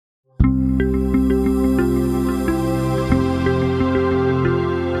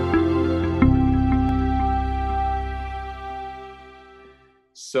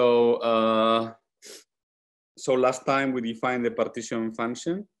So last time we defined the partition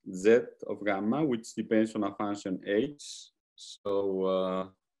function z of gamma, which depends on a function h. So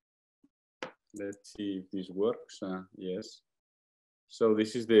let's see if this works. Yes. So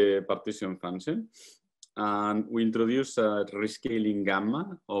this is the partition function, and we introduce a rescaling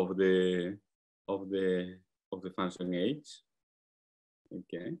gamma of the function h.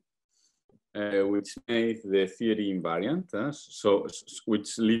 Okay. Which made the theory invariant, so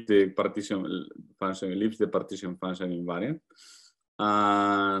which leaves the partition function invariant,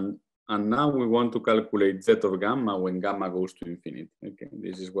 and now we want to calculate z of gamma when gamma goes to infinity. Okay,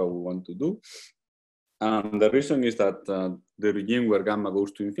 this is what we want to do, and the reason is that the regime where gamma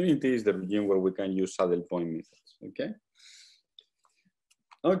goes to infinity is the regime where we can use saddle point methods. Okay.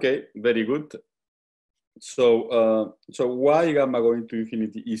 Okay, very good. So, why gamma going to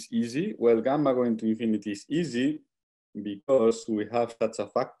infinity is easy? Well, gamma going to infinity is easy because we have such a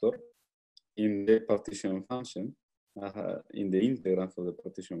factor in the partition function, in the integrand of the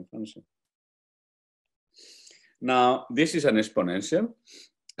partition function. Now, this is an exponential,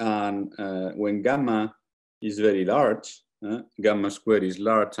 and when gamma is very large, gamma squared is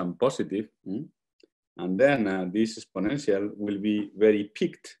large and positive, and then this exponential will be very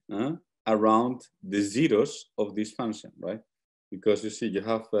peaked around the zeros of this function, right? Because you see, you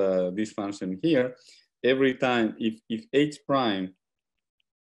have this function here. Every time, if h prime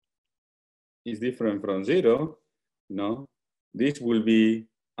is different from 0, you know, this will be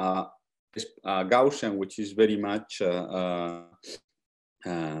a Gaussian, which is very much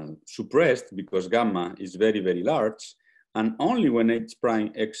suppressed because gamma is very, very large. And only when h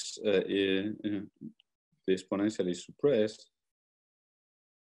prime x, the exponential is suppressed,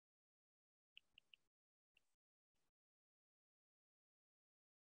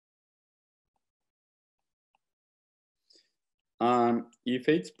 and if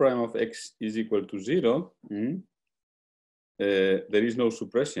h prime of x is equal to 0, there is no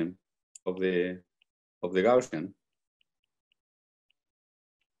suppression of the Gaussian.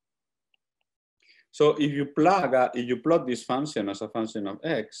 So if you plot this function as a function of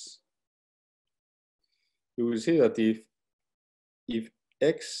x, you will see that if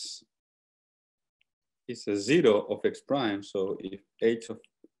x is a 0 of x prime, so if h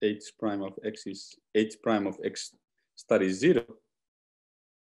prime of x is h prime of x star is 0,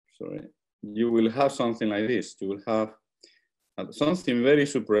 sorry, you will have something like this. You will have something very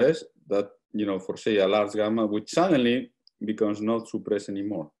suppressed that, you know, for say a large gamma, which suddenly becomes not suppressed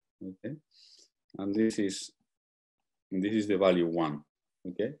anymore. Okay, and this is the value 1.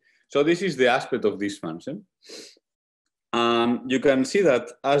 Okay, so this is the aspect of this function. You can see that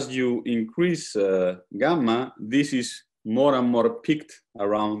as you increase gamma, this is more and more peaked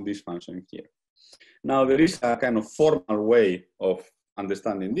around this function here. Now there is a kind of formal way of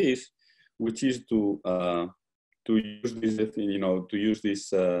understanding this, which is to use this, you know, to use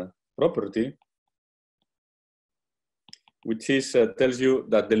this property, which is tells you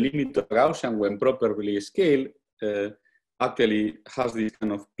that the limit of Gaussian when properly scaled actually has this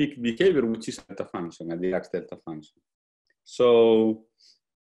kind of peak behavior, which is delta function, a Dirac delta function. So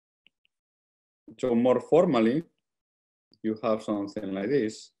more formally, you have something like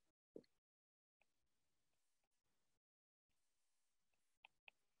this.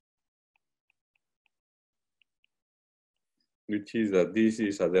 Which is that this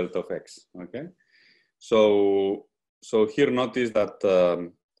is a delta of x, okay? So here notice that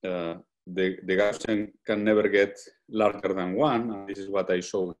the Gaussian can never get larger than 1, and this is what I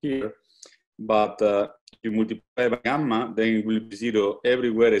show here. But you multiply by gamma, then it will be 0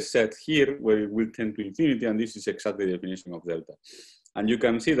 everywhere except here, where it will tend to infinity, and this is exactly the definition of delta. And you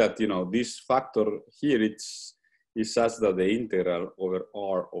can see that, you know, this factor here is such that the integral over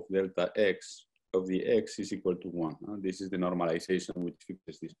r of delta x of the x is equal to 1. This is the normalization which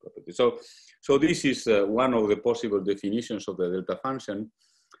fixes this property. So this is one of the possible definitions of the delta function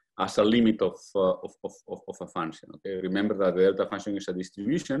as a limit of a function. Okay, remember that the delta function is a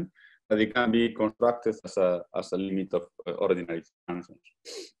distribution, that it can be constructed as a limit of ordinary functions.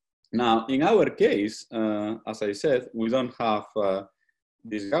 Now, in our case, as I said, we don't have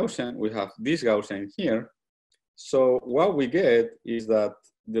this Gaussian, we have this Gaussian here. So what we get is that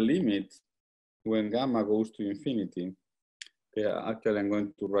the limit when gamma goes to infinity, yeah, actually I'm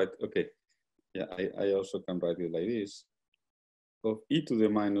going to write, okay, yeah, I also can write it like this, of e to the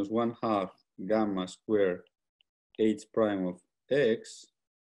minus 1/2 gamma squared h prime of x.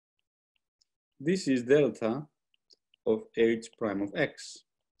 This is delta of h prime of x.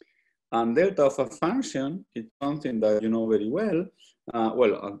 And delta of a function is something that you know very well.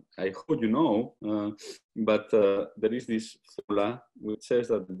 I hope you know, but there is this formula which says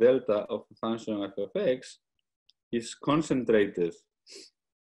that the delta of a function f of x is concentrated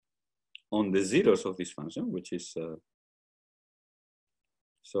on the zeros of this function, which is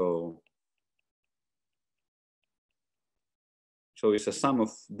so it's a sum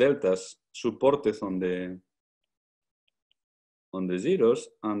of deltas supported on the zeros,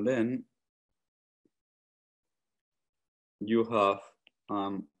 and then you have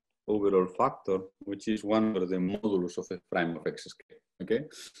an overall factor, which is 1 over the modulus of f prime of xk. Okay,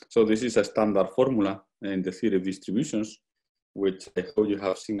 so this is a standard formula in the theory of distributions, which I hope you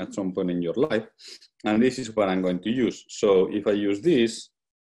have seen at some point in your life, and this is what I'm going to use. So if I use this,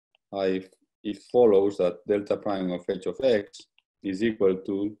 it follows that delta prime of h of x is equal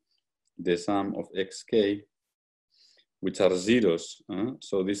to the sum of xk, which are zeros.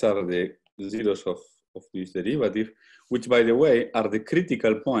 So these are the zeros of this derivative, which, by the way, are the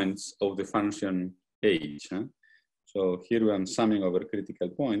critical points of the function h. So here I'm summing over critical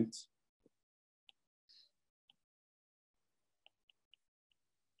points.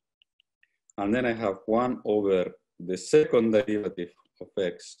 And then I have 1 over the second derivative of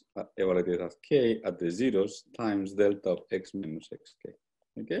x evaluated as k at the zeros times delta of x minus xk.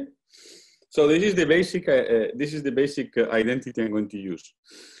 Okay, so this is the basic identity I'm going to use,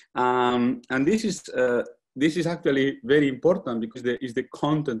 and this is actually very important because there is the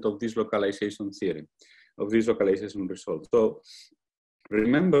content of this localization theorem, of this localization result. So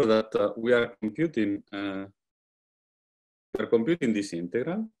remember that we are computing this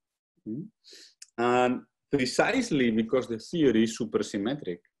integral, and precisely because the theory is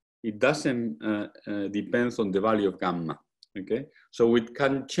supersymmetric, it doesn't depend on the value of gamma. Okay, so we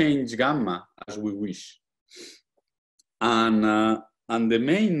can change gamma as we wish, and the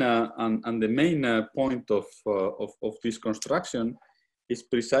main point of this construction is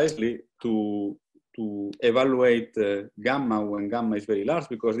precisely to evaluate gamma when gamma is very large,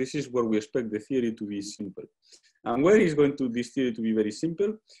 because this is where we expect the theory to be simple. And where is going to this theory to be very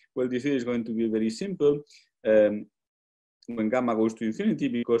simple? Well, this theory is going to be very simple when gamma goes to infinity,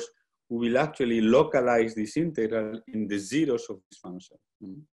 because we will actually localize this integral in the zeros of this function.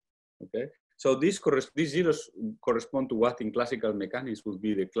 Okay, so these zeros correspond to what in classical mechanics would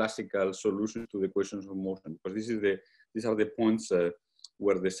be the classical solution to the equations of motion, because these are the points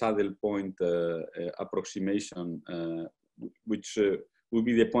where the saddle point approximation, which would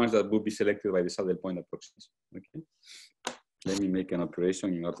be the points that would be selected by the saddle point approximation. Okay, let me make an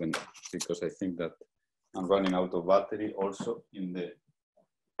operation in order, because I think that I'm running out of battery also in the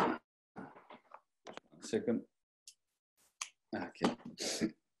second. Okay,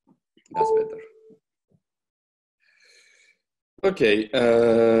 that's better. Okay,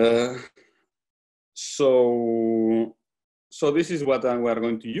 so this is what we are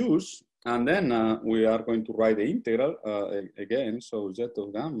going to use, and then we are going to write the integral again. So z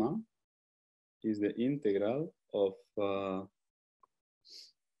of gamma is the integral of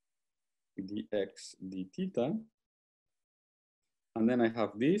dx d theta, and then I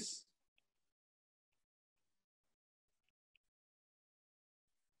have this.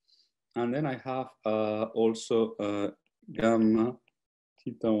 And then I have also gamma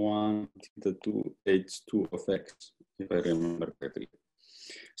theta 1, theta 2, h2 of x, if I remember correctly.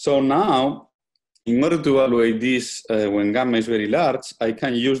 So now, in order to evaluate this when gamma is very large, I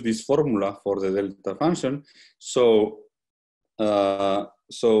can use this formula for the delta function. So,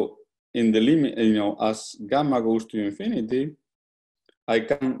 so in the limit, as gamma goes to infinity, I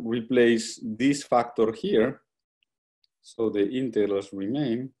can replace this factor here. So the integrals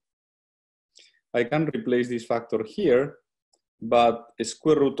remain. I can replace this factor here, but a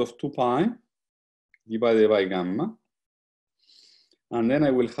square root of 2 pi divided by gamma. And then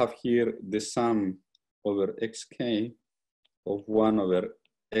I will have here the sum over xk of 1 over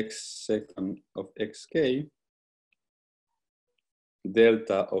x second of xk,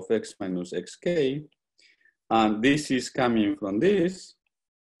 delta of x minus xk. And this is coming from this,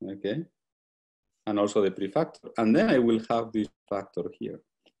 okay? And also the prefactor. And then I will have this factor here.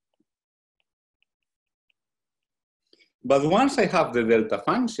 But once I have the delta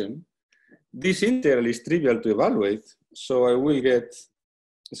function, this integral is trivial to evaluate. So I will get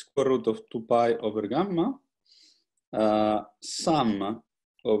square root of 2 pi over gamma, sum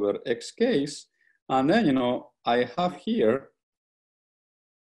over xk's. And then, I have here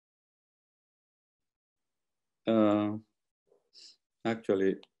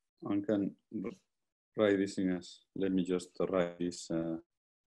actually, I can write this in as, let me just write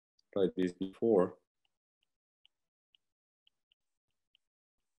this before.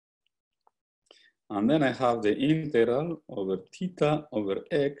 And then I have the integral over theta over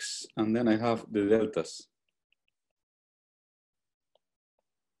x, and then I have the deltas.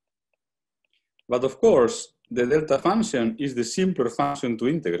 But of course, the delta function is the simpler function to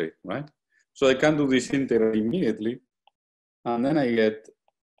integrate, right? So I can do this integral immediately, and then I get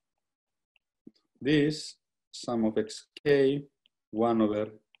this sum of xk, 1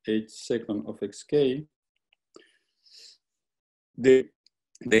 over h second of xk. The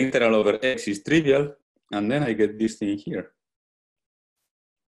integral over x is trivial, and then I get this thing here.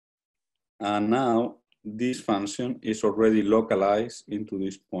 And now this function is already localized into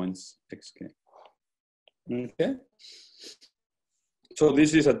these points xk. Okay. So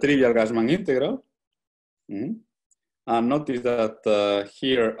this is a trivial Gassman integral. And notice that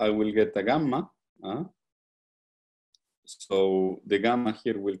here I will get a gamma. So the gamma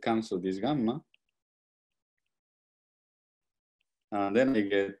here will cancel this gamma. And then I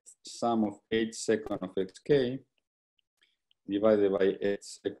get sum of h second of xk divided by h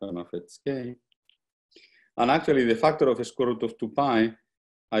second of xk. And actually the factor of square root of 2 pi,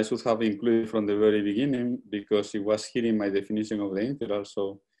 I should have included from the very beginning because it was here in my definition of the integral.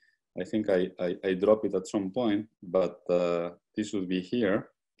 So I think I dropped it at some point, but this should be here.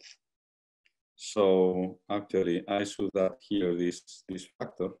 So actually I should add here this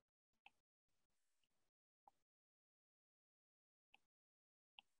factor.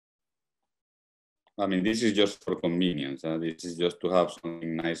 I mean, this is just for convenience. This is just to have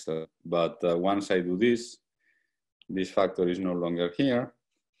something nicer. But once I do this factor is no longer here,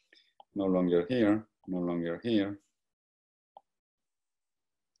 no longer here, no longer here,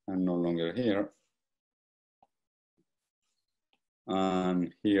 and no longer here.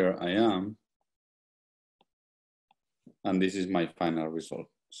 And here I am. And this is my final result.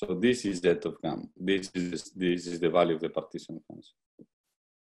 So this is z of gamma. This is the value of the partition function.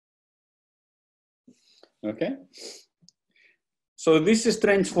 Okay. So this is a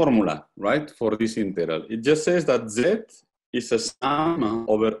strange formula, right, for this integral. It just says that z is a sum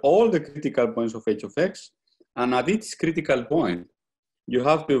over all the critical points of h of x, and at each critical point, you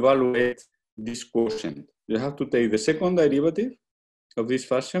have to evaluate this quotient. You have to take the second derivative of this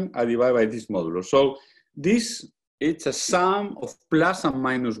function and divide by this modulo. So this, it's a sum of plus and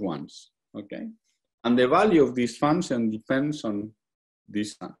minus ones, okay? And the value of this function depends on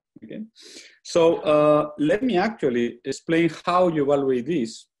this sum, okay? So let me actually explain how you evaluate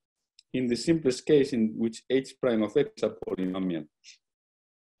this in the simplest case in which h prime of x is a polynomial,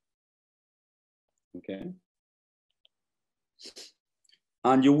 okay?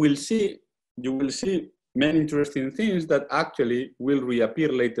 And you will see many interesting things that actually will reappear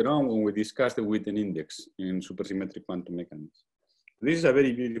later on when we discuss the Witten index in supersymmetric quantum mechanics. This is a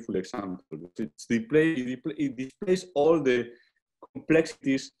very beautiful example. It displays all the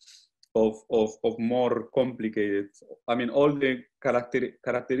complexities of more complicated, I mean, all the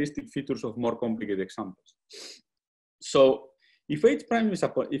characteristic features of more complicated examples. So if h prime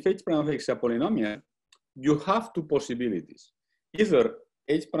of x is a polynomial, you have two possibilities. Either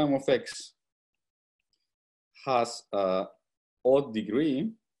h prime of x has an odd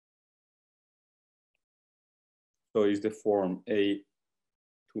degree, so it's the form a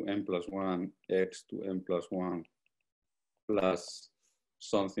to n plus 1, x to n plus 1 plus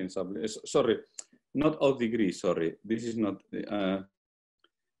something, sorry, not odd degree, sorry. This is not,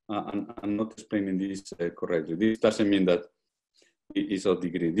 I'm not explaining this correctly. This doesn't mean that it is odd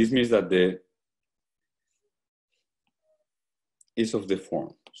degree. This means that the is of the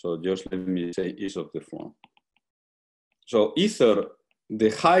form. So just let me say is of the form. So either the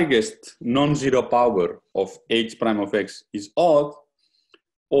highest non-zero power of h prime of x is odd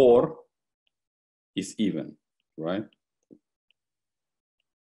or is even, right?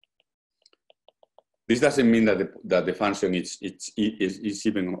 This doesn't mean that the function is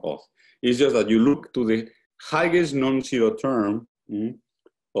even or odd. It's just that you look to the highest non-zero term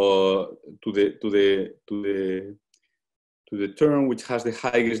or to the term which has the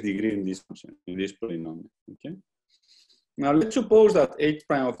highest degree in this function, in this polynomial, okay? Now let's suppose that h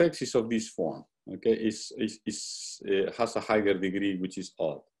prime of x is of this form, okay? Has a higher degree, which is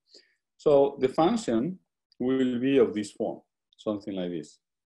odd. So the function will be of this form, something like this,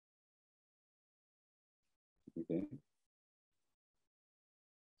 okay?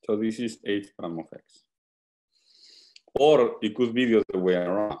 So this is h prime of x. Or it could be the other way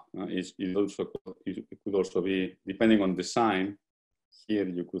around. It could also be, depending on the sign, here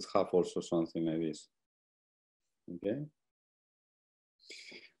you could have also something like this, okay?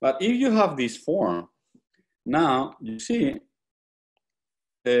 But if you have this form, now you see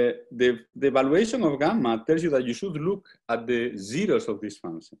the evaluation of gamma tells you that you should look at the zeros of this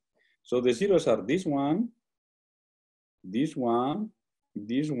function. So the zeros are this one, this one,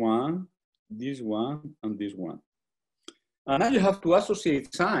 this one, this one, and this one. And now you have to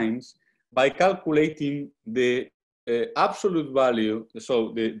associate signs by calculating the absolute value,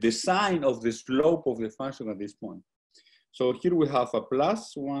 so the sign of the slope of the function at this point. So here we have a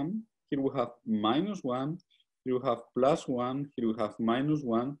 +1, here we have -1, here we have +1, here we have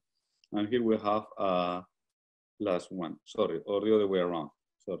 -1, and here we have a +1. Sorry, or the other way around.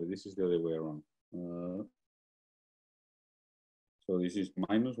 Sorry, this is the other way around. So this is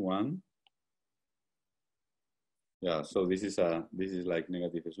 -1. Yeah, so this is like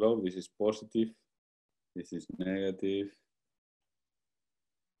negative slope. This is positive. This is negative.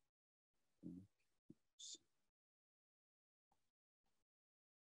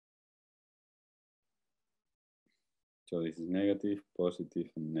 So this is negative,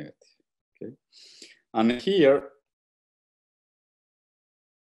 positive, and negative. Okay, and here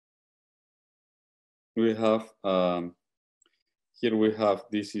we have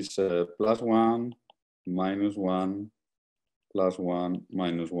this is +1, -1, +1,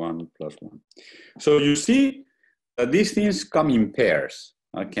 -1, +1. So you see that these things come in pairs,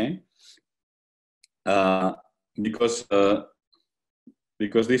 okay? Because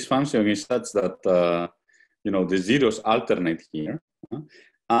this function is such that the zeros alternate here,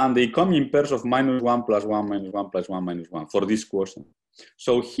 and they come in pairs of -1, +1, -1, +1, -1 for this quotient.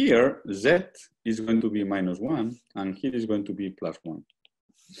 So here z is going to be -1, and here is going to be +1.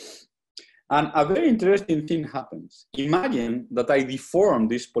 And a very interesting thing happens. Imagine that I deform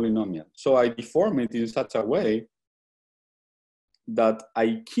this polynomial. So I deform it in such a way that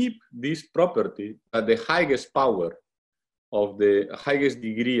I keep this property at the highest power of the highest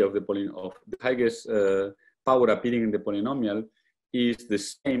degree of the highest power appearing in the polynomial is the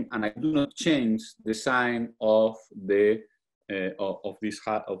same, and I do not change the sign of the of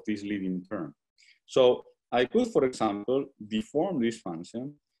this leading term. So I could, for example, deform this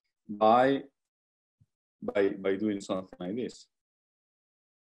function by doing something like this,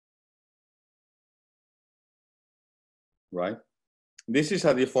 right? This is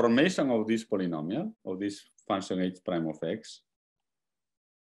a deformation of this polynomial, of this function h prime of x.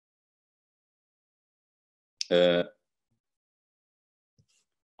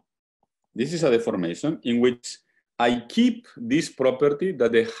 This is a deformation in which I keep this property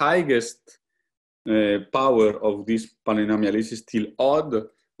that the highest power of this polynomial is still odd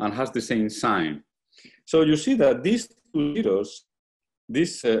and has the same sign. So you see that these two zeros,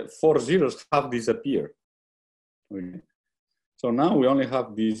 these 4 zeros have disappeared. Okay. So now we only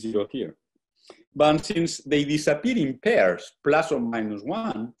have this 0 here. But since they disappear in pairs, plus or minus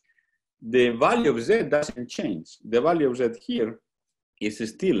 1, the value of z doesn't change. The value of z here is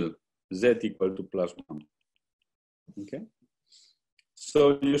still z equal to +1. Okay.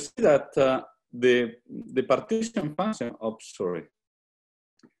 So you see that the partition function,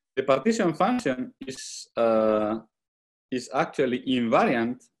 the partition function is actually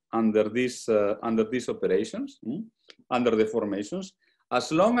invariant under these operations, under the formations,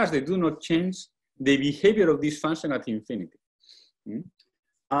 as long as they do not change the behavior of this function at infinity.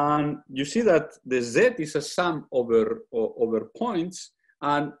 And you see that the z is a sum over points,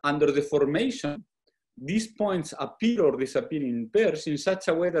 and under the formation, these points appear or disappear in pairs in such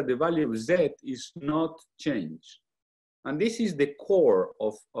a way that the value of z is not changed. And this is the core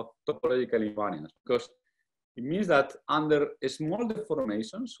of topological invariance, because it means that under small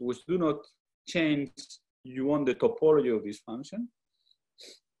deformations, which do not change the topology of this function,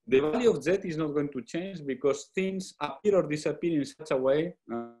 the value of z is not going to change because things appear or disappear in such a way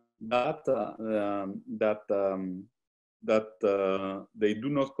that they do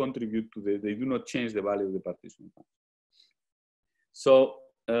not contribute to they do not change the value of the partition function. So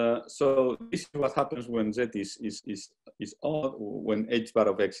this is what happens when z is odd, when h bar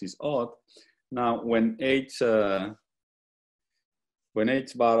of x is odd. Now, when h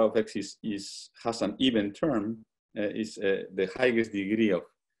bar of x has an even term, is the highest degree of,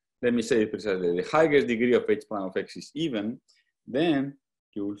 let me say it precisely, the highest degree of h prime of x is even, then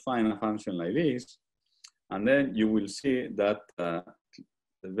you will find a function like this, and then you will see that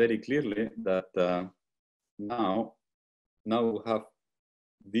very clearly that now we have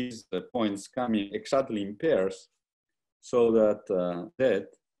these points coming exactly in pairs, so that z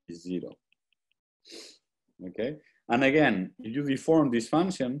is 0. Okay, and again, if you deform this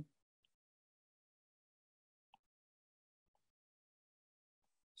function,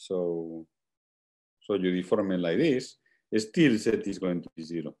 so you deform it like this, still z is going to be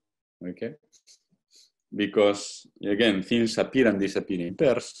 0. Okay, because again, things appear and disappear in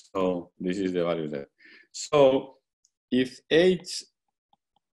pairs, so this is the value there. So if h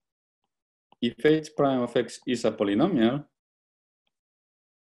prime of x is a polynomial,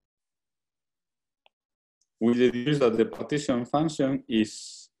 we deduce that the partition function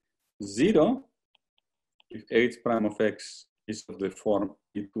is 0 if h prime of x is of the form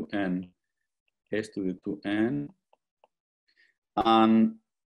e to n s to the 2n, and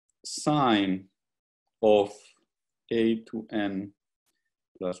sine of a to n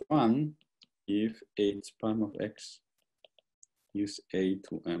plus 1 if h prime of x is a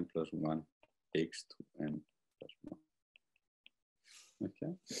to n plus 1 x to n plus 1.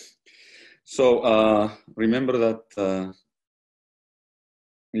 Okay. So remember that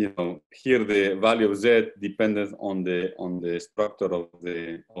you know, here the value of z depended on the structure of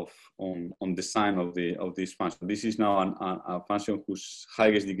the on the sign of this function. This is now a function whose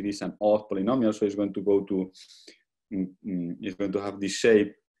highest degree is an odd polynomial, so it's going to go to it's going to have this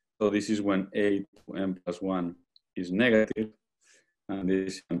shape. So this is when a to n plus 1 is negative, and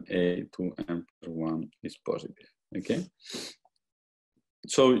this is when a to n plus 1 is positive. Okay.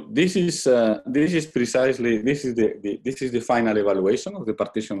 So this is precisely this is the final evaluation of the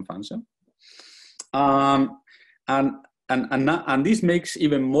partition function, and this makes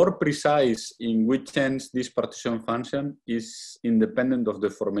even more precise in which sense this partition function is independent of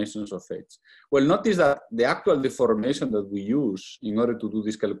deformations of h. Well, notice that the actual deformation that we use in order to do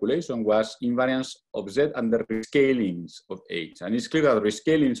this calculation was invariance of z under rescalings of h, and it's clear that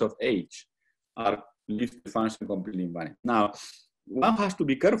rescalings of h leave the function completely invariant. Now, one has to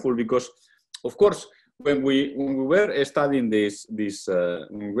be careful because, of course, when we were studying when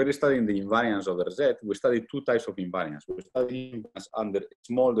we were studying the invariance over z, we studied two types of invariance. We studied invariance under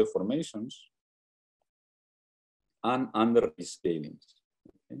small deformations and under rescalings.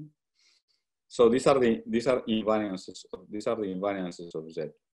 Okay? So these are invariances of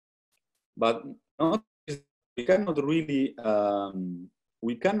z. But we cannot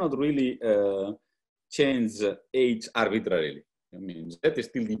really change h arbitrarily. I mean, z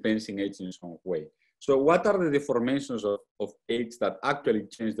still depends in h in some way. So what are the deformations of h that actually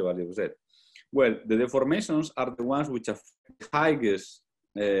change the value of z? Well, the deformations are the ones which have the highest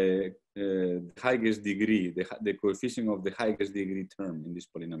degree, the coefficient of the highest degree term in this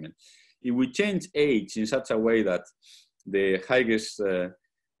polynomial. If we change h in such a way that the highest, the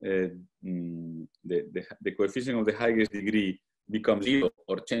coefficient of the highest degree becomes 0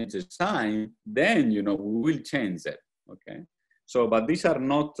 or changes sign, then, you know, we will change that. Okay. So, but these are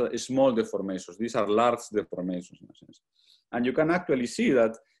not small deformations. These are large deformations in a sense. And you can actually see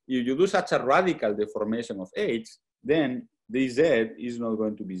that if you do such a radical deformation of h, then this z is not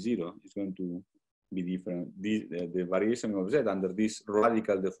going to be 0. It's going to be different. The variation of z under this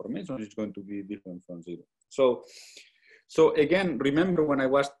radical deformation is going to be different from 0. So again, remember when I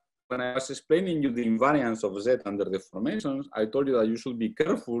was explaining you the invariance of z under deformations, I told you that you should be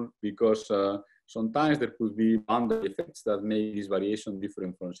careful because sometimes there could be boundary effects that make this variation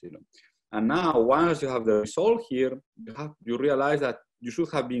different from 0. And now, once you have the result here, you realize that you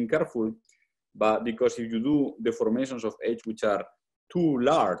should have been careful, but because if you do deformations of h which are too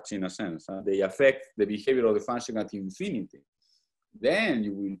large in a sense, they affect the behavior of the function at infinity, then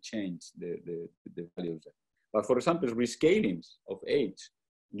you will change the value of z. But for example, rescalings of h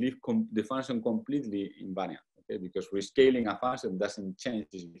leave the function completely invariant. Okay? Because rescaling a function doesn't change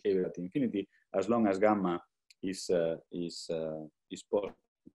its behavior at infinity as long as gamma is positive.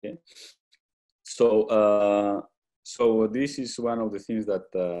 Okay? So this is one of the things that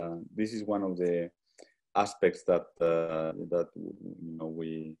this is one of the aspects that that you know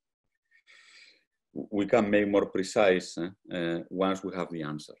we can make more precise once we have the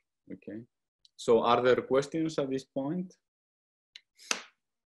answer. Okay. So are there questions at this point?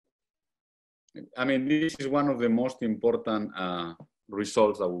 I mean, this is one of the most important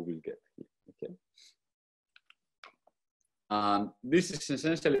results that we will get here. Okay. And this is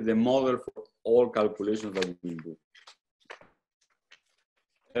essentially the model for all calculations that we will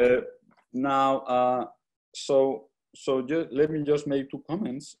do. Now, so let me just make two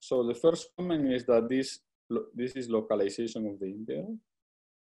comments. So the first comment is that this is localization of the integral.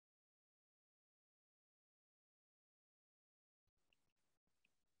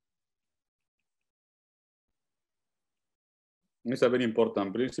 It's a very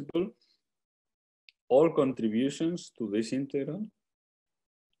important principle. All contributions to this integral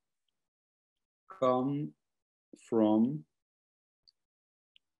come from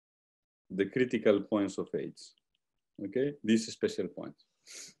the critical points of h. Okay, these special points.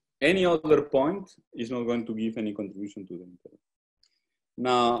 Any other point is not going to give any contribution to the integral.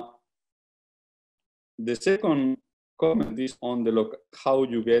 Now, the second comment is on the how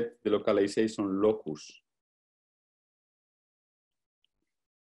you get the localization locus.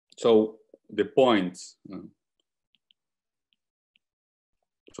 So the points.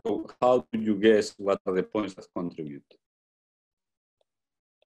 So how do you guess what are the points that contribute?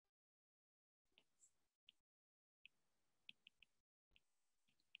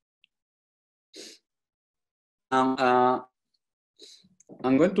 I'm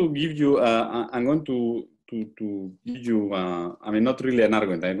going to give you, I'm going to give you, I mean, not really an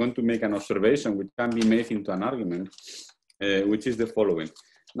argument. I'm going to make an observation which can be made into an argument, which is the following.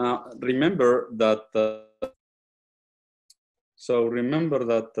 Now, remember that,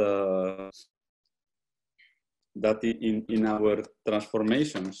 that in our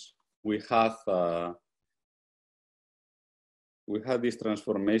transformations, we have these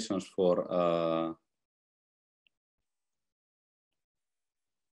transformations for,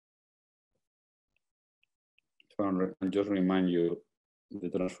 and just remind you the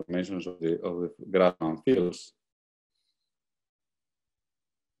transformations of the Grassmann fields.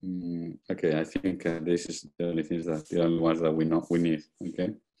 Okay, I think this is the only things that the only ones that we need.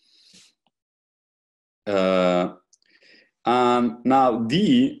 Okay. And now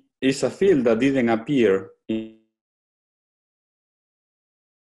D is a field that didn't appear in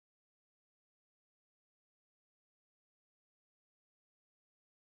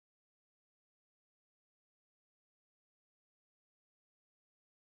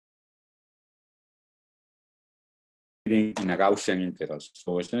a Gaussian integral.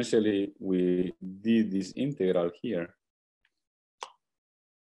 So essentially, we did this integral here.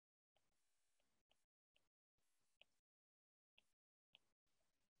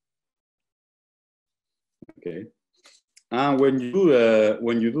 Okay, and when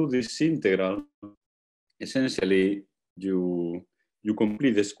you do this integral, essentially you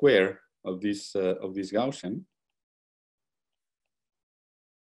complete the square of this Gaussian.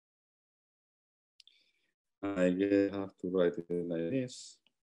 I have to write it like this.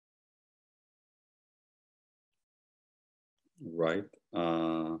 Right,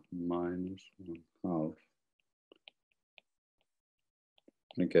 minus 1/2.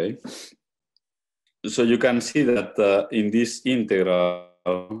 Okay, so you can see that in this integral,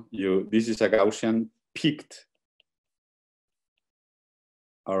 this is a Gaussian peaked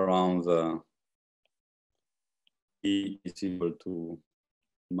around E is equal to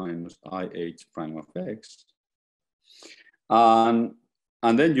minus IH prime of X. And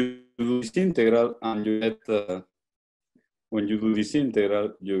then you do this integral and you get, when you do this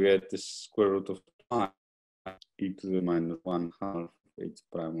integral, you get the square root of e to the minus 1/2 H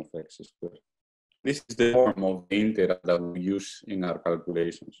prime of X squared. This is the form of the integral that we use in our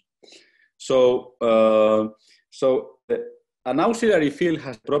calculations. So, an auxiliary field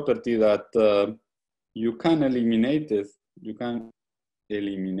has property that you can eliminate it. You can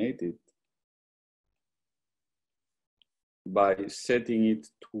eliminate it by setting it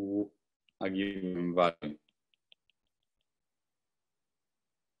to a given value.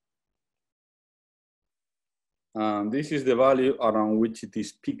 This is the value around which it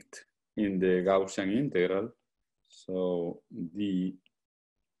is peaked in the Gaussian integral. So D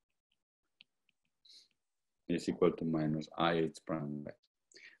is equal to minus IH prime.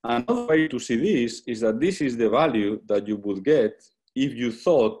 Another way to see this is that this is the value that you would get if you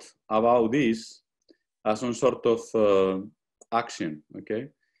thought about this as some sort of action,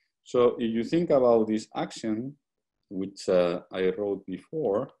 okay? So if you think about this action, which I wrote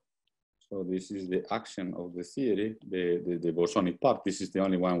before, so this is the action of the theory, the bosonic part. This is the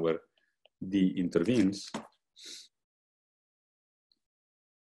only one where D intervenes.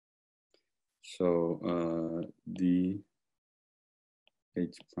 So D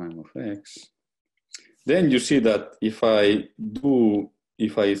H prime of X. Then you see that if I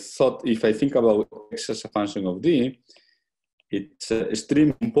think about X as a function of D, its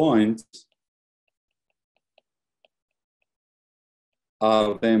extreme points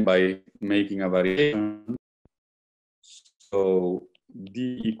are then by making a variation. So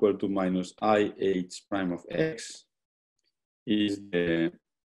D equal to minus IH prime of X is the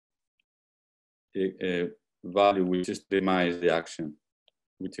value which extremizes the action,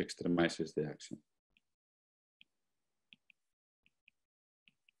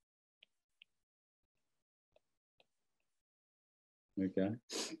 Okay.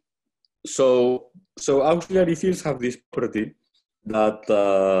 So auxiliary fields have this property that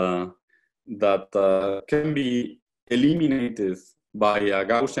can be eliminated by a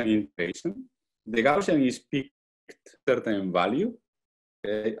Gaussian integration. The Gaussian is peaked certain value.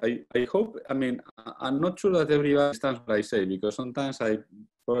 I hope, I mean, I'm not sure that everybody understands what I say, because sometimes I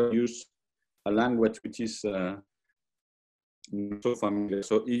use a language which is not so familiar.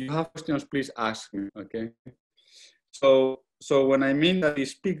 So if you have questions, please ask me, okay? So when I mean that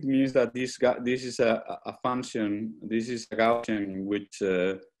it's peaked means that this is a function, this is a Gaussian in which,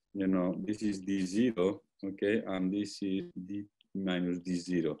 you know, this is D0, okay? And this is D minus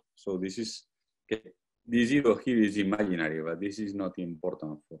D0. So this is, okay. D0 here is imaginary, but this is not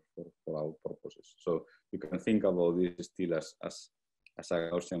important for our purposes. So you can think about this still as a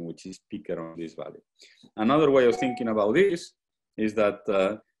Gaussian which is bigger on this value. Another way of thinking about this is that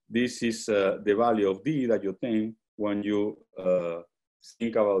this is the value of D that you obtain when you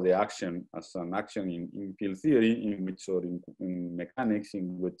think about the action as an action in field theory, in which, or in mechanics,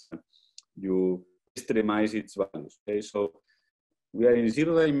 in which you extremize its values. Okay, so we are in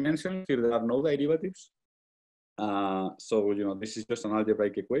 0 dimensions. Here there are no derivatives. So you know, this is just an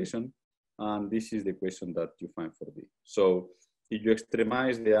algebraic equation, and this is the equation that you find for D. So if you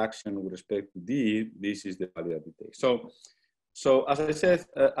extremize the action with respect to D, this is the value that it takes. So as I said,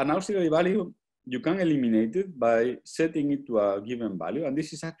 an auxiliary value, you can eliminate it by setting it to a given value, and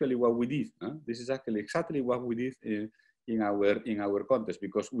this is actually what we did. This is actually exactly what we did in our contest,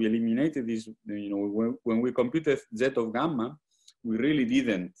 because we eliminated this. You know, when we computed z of gamma, we really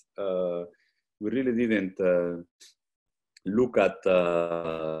didn't look at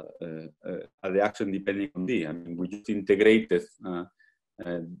the action depending on D. I mean, we just integrated,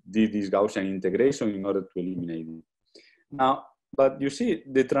 did this Gaussian integration in order to eliminate it. Now, but you see,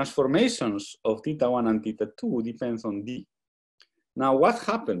 the transformations of θ1 and θ2 depends on D. Now, what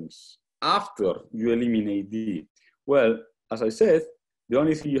happens after you eliminate D? Well, as I said, the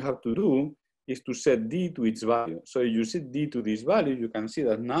only thing you have to do is to set D to its value. So if you set D to this value, you can see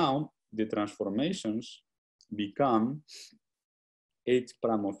that now the transformations become h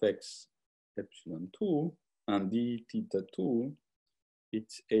prime of x epsilon 2, and d θ2,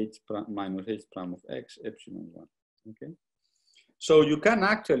 it's h prime minus h prime of x epsilon 1. Okay. So you can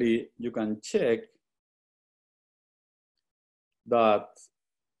actually, you can check that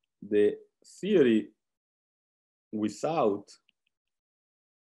the theory without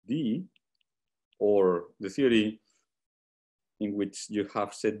D, or the theory in which you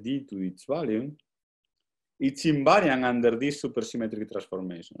have set D to its value, it's invariant under this supersymmetric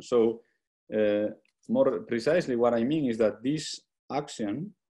transformation. So more precisely what I mean is that this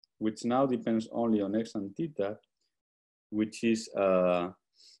action, which now depends only on x and theta, which is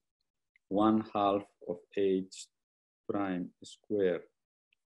 1/2 of h prime squared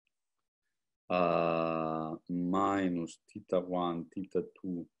minus θ1,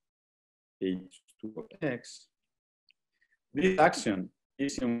 θ2, h2 of x. This action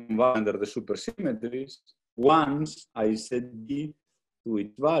is invariant under the supersymmetries once I set D to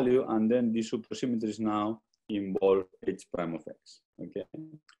its value, and then the supersymmetries now involve h prime of x. Okay,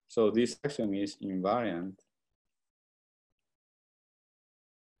 so this action is invariant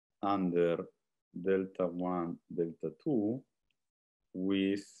under delta 1, delta 2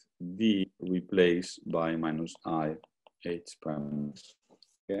 with D replaced by minus I h prime.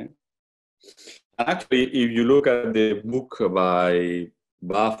 Okay. Actually, if you look at the book by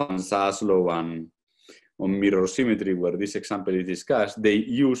Buff and Zaslow on mirror symmetry, where this example is discussed, they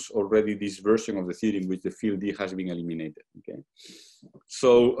use already this version of the theory in which the field D has been eliminated. Okay,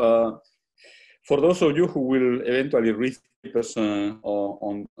 so for those of you who will eventually read papers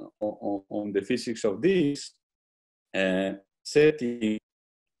on the physics of this, setting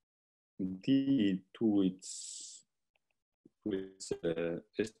D to its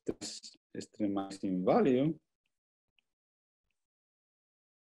extremizing value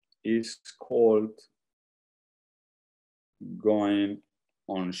is called going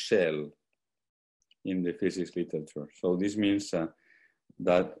on shell in the physics literature. So this means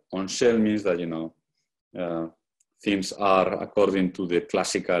that on shell means that, you know, things are according to the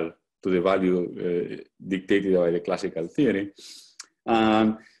classical, to the value dictated by the classical theory.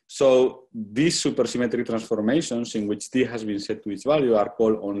 So these supersymmetric transformations in which D has been set to its value are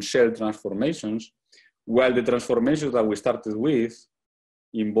called on-shell transformations, while the transformations that we started with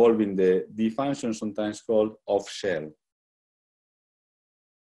involving the D function sometimes called off-shell.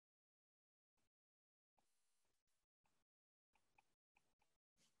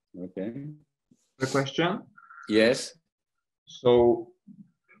 Okay. A question? Yes. So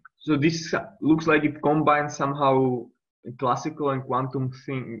this looks like it combines somehow classical and quantum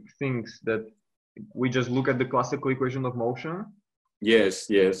things, that we just look at the classical equation of motion. Yes,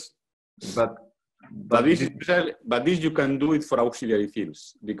 yes. But this you can do it for auxiliary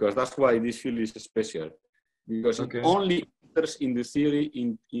fields, because that's why this field is special, because it only enters in the theory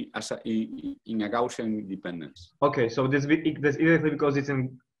in a Gaussian dependence. Okay, so that's exactly because it's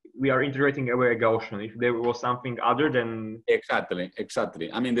in. We are integrating away a Gaussian. If there was something other, then exactly.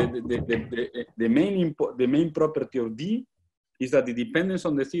 I mean, the main property of D is that the dependence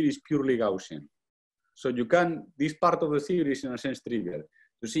on the theory is purely Gaussian. So you can, this part of the theory is in a sense triggered.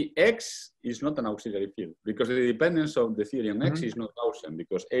 You see, X is not an auxiliary field because the dependence of the theory on X is not Gaussian,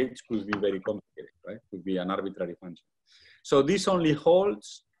 because H could be very complicated, right? Could be an arbitrary function. So this only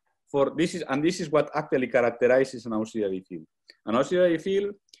holds this is what actually characterizes an auxiliary field. An auxiliary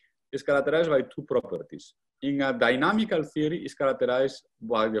field is characterized by two properties. In a dynamical theory, it's characterized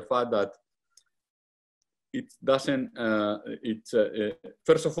by the fact that it doesn't,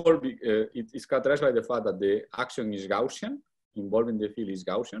 first of all, it is characterized by the fact that the action is Gaussian, involving the field is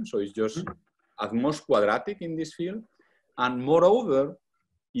Gaussian, so it's just at most quadratic in this field. And moreover,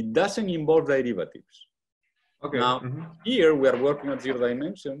 it doesn't involve derivatives. Okay. Now, here we are working at 0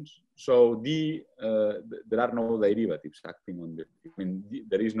 dimensions, so there are no derivatives acting on the,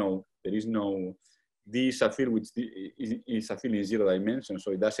 there is no, D is a field which is a field in 0 dimensions,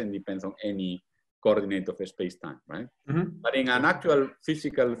 so it doesn't depend on any coordinate of space-time, right? But in an actual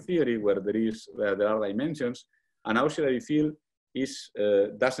physical theory where there are dimensions, an auxiliary field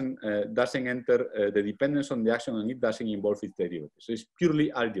doesn't enter the dependence on the action, and it doesn't involve its derivatives. So it's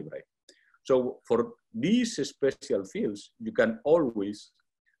purely algebraic. So for these special fields, you can always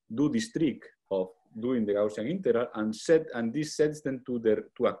do this trick of doing the Gaussian integral and this sets them to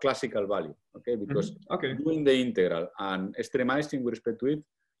a classical value, okay? Because doing the integral and extremizing with respect to it,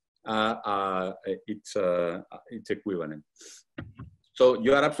 it's equivalent. So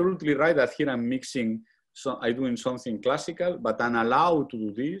you are absolutely right that here I'm mixing, so I'm doing something classical, but I'm allowed to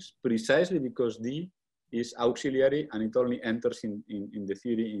do this precisely because D is auxiliary and it only enters in the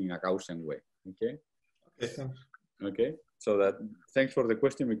theory in a Gaussian way. Okay. Okay. Thanks. Okay. So thanks for the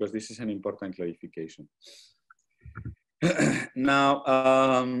question, because this is an important clarification. Now,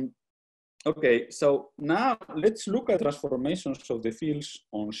 okay. So now let's look at transformations of the fields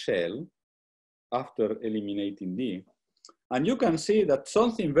on shell after eliminating D, and you can see that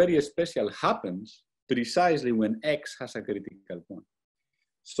something very special happens precisely when X has a critical point.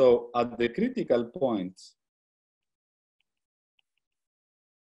 So at the critical points,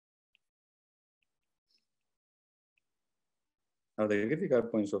 of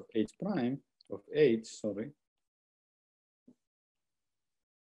H prime,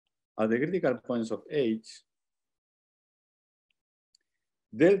 at the critical points of H,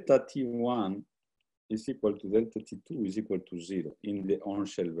 delta T1 is equal to delta T2 is equal to 0 in the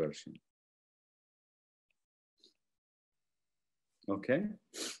on-shell version. Okay,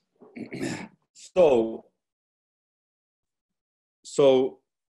 so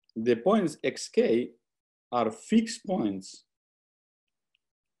the points xk are fixed points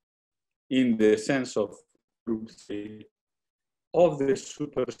in the sense of group 3 of the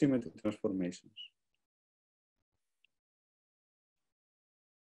supersymmetry transformations.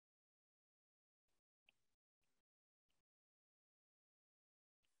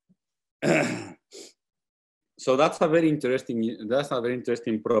 So that's a very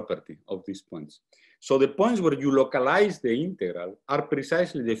interesting property of these points. So the points where you localize the integral are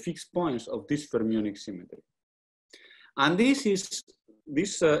precisely the fixed points of this fermionic symmetry. And this is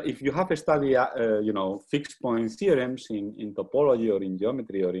if you have studied fixed point theorems in topology or in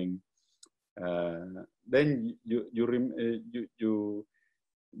geometry or in then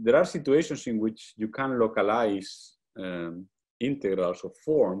there are situations in which you can localize integrals of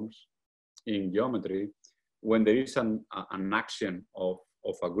forms in geometry when there is an action of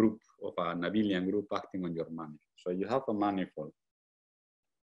a group, of an abelian group acting on your manifold. So you have a manifold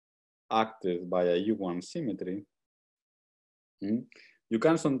acted by a U1 symmetry. You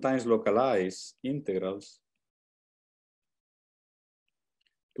can sometimes localize integrals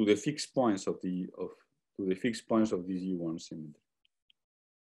to the fixed points of this U1 symmetry.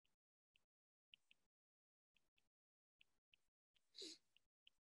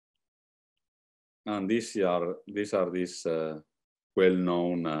 And these are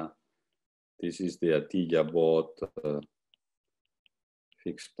well-known. This is the Atiyah-Bott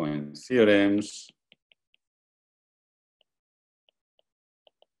fixed point theorems.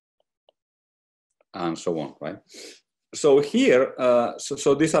 And so on, right? So here,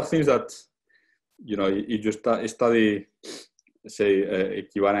 so these are things that, if you study, say,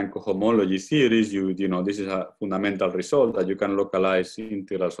 equivalent cohomology theories, this is a fundamental result that you can localize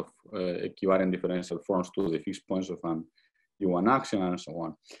integrals of equivalent differential forms to the fixed points of an U1 action and so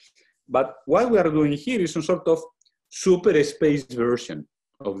on. But what we are doing here is some sort of super space version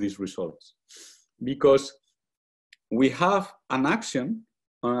of these results, because we have an action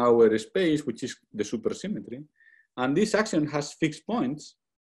on our space, which is the supersymmetry, and this action has fixed points.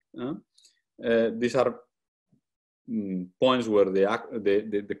 These are points where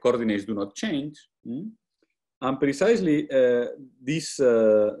the coordinates do not change, and precisely these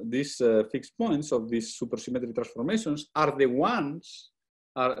fixed points of these supersymmetry transformations are the ones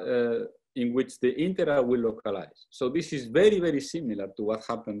in which the integral will localize. So this is very, very similar to what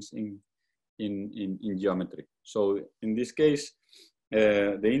happens in geometry. So in this case,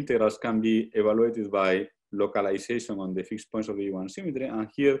 the integrals can be evaluated by localization on the fixed points of the U1 symmetry, and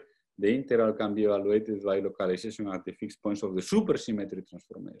here the integral can be evaluated by localization at the fixed points of the supersymmetric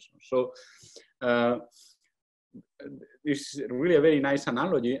transformation. So this is really a very nice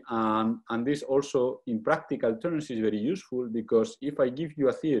analogy, and this also in practical terms is very useful, because if I give you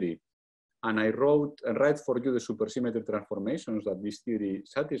a theory and I write for you the supersymmetric transformations that this theory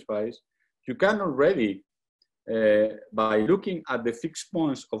satisfies, you can already, by looking at the fixed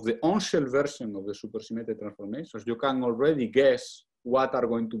points of the on-shell version of the supersymmetric transformations, you can already guess what are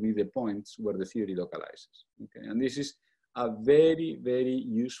going to be the points where the theory localizes. Okay, and this is a very, very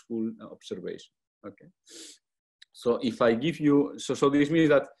useful observation. Okay, so if I give you, so this means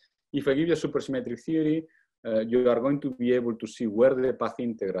that if I give you a supersymmetric theory, you are going to be able to see where the path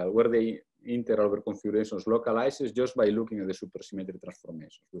integral, where the integral over configurations localizes just by looking at the supersymmetric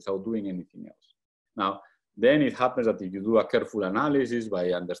transformations without doing anything else. Now, then it happens that if you do a careful analysis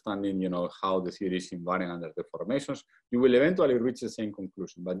by understanding, how the theory is invariant under the formations, you will eventually reach the same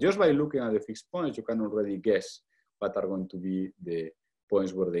conclusion. But just by looking at the fixed points, you can already guess what are going to be the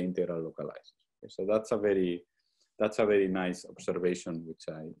points where the integral localizes. Okay, so that's a very nice observation, which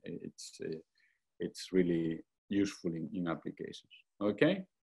it's really useful in applications. Okay.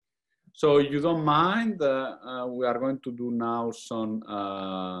 So if you don't mind, we are going to do now some.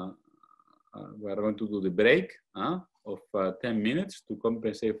 We are going to do the break of 10 minutes to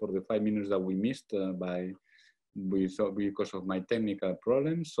compensate for the 5 minutes that we missed because of my technical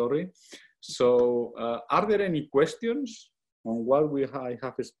problems. Sorry. So, are there any questions on what I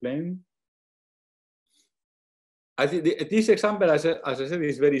have explained? I think this example, as I said,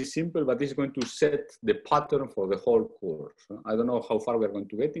 is very simple, but it's going to set the pattern for the whole course. I don't know how far we're going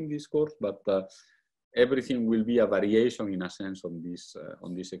to get in this course, but everything will be a variation, in a sense, on this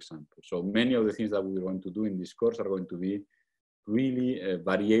example. So many of the things that we're going to do in this course are going to be really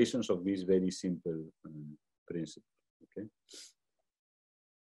variations of this very simple principle. Okay.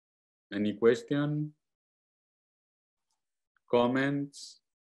 Any question? Comments?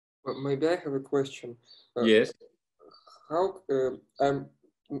 Well, maybe I have a question. Yes. How I'm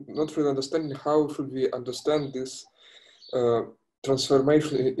not really understanding how should we understand this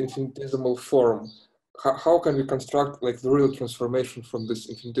transformation in infinitesimal form? How can we construct like the real transformation from this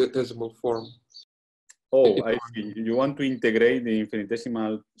infinitesimal form? Oh, I see. You want to integrate the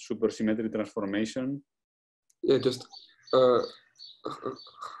infinitesimal supersymmetric transformation? Yeah, just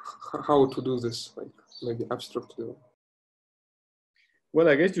how to do this, like maybe abstractly. Well,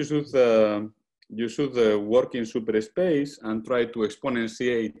 I guess you should work in superspace and try to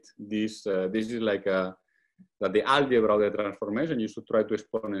exponentiate this. This is like that the algebra of the transformation, you should try to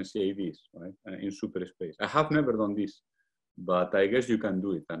exponentiate this, right, in superspace. I have never done this, but I guess you can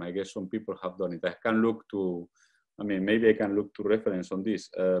do it, and I guess some people have done it. I can look to, maybe I can look to reference on this.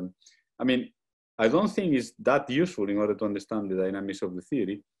 I don't think it's that useful in order to understand the dynamics of the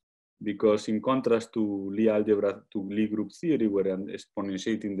theory, because in contrast to Lie algebra, to Lie group theory, where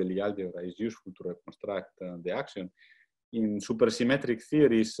exponentiating the Lie algebra is useful to reconstruct the action, in supersymmetric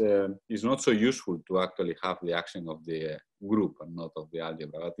theories, it's not so useful to actually have the action of the group and not of the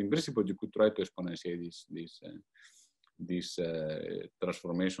algebra. But in principle, you could try to exponentiate these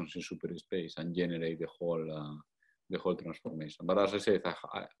transformations in superspace and generate the whole transformation. But as I said,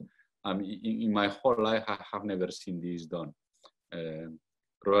 in my whole life, I have never seen this done.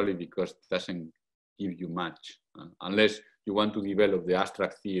 Probably because it doesn't give you much, unless you want to develop the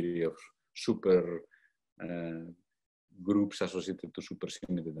abstract theory of super groups associated to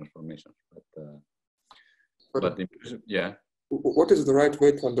supersymmetry transformations. But yeah. What is the right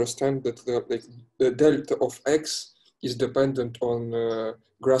way to understand that the delta of x is dependent on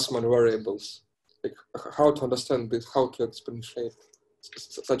Grassmann variables? Like how to understand this, how to exponentiate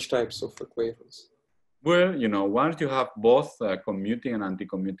such types of equations? Well, once you have both commuting and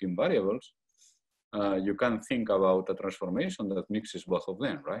anti-commuting variables, you can think about a transformation that mixes both of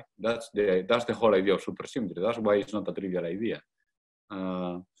them, right? That's the whole idea of supersymmetry. That's why it's not a trivial idea.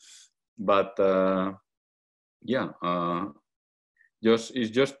 It's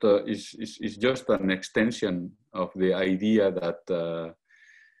just an extension of the idea that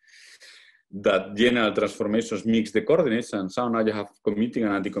general transformations mix the coordinates, and so now you have commuting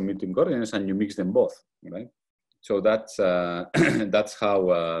and anti-commuting coordinates, and you mix them both, right? So that's how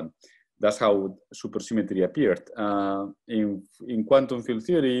supersymmetry appeared. In quantum field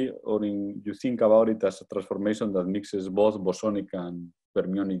theory, or you think about it as a transformation that mixes both bosonic and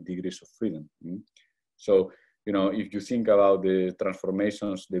fermionic degrees of freedom. So, if you think about the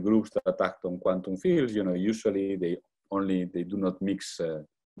transformations, the groups that act on quantum fields, usually they do not mix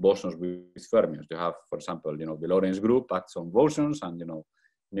bosons with fermions. You have, for example, the Lorentz group acts on bosons and,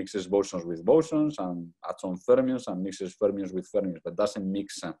 mixes bosons with bosons and acts on fermions and mixes fermions with fermions, but doesn't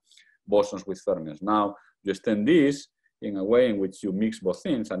mix bosons with fermions. Now you extend this in a way in which you mix both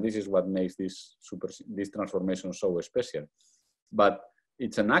things, and this is what makes this transformation so special. But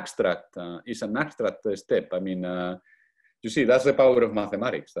it's an abstract step. I mean, you see, that's the power of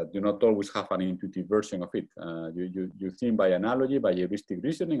mathematics, that you not always have an intuitive version of it. You think by analogy, by heuristic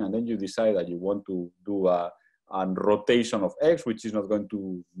reasoning, and then you decide that you want to do a rotation of X, which is not going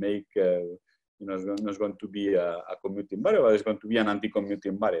to make, it's not going to be a commuting variable, it's going to be an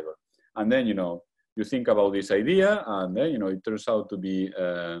anti-commuting variable. And then, you think about this idea, and then, it turns out to be,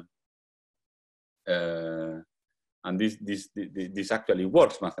 and this actually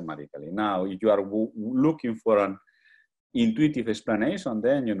works mathematically. Now, if you are looking for an intuitive explanation,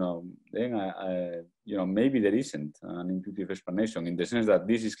 then, maybe there isn't an intuitive explanation, in the sense that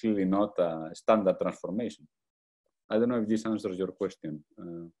this is clearly not a standard transformation. I don't know if this answers your question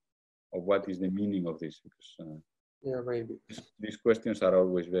of what is the meaning of this, because yeah, maybe these questions are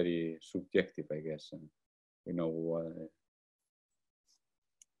always very subjective, I guess.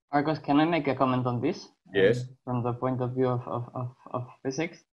 Marcos, can I make a comment on this? Yes. From the point of view of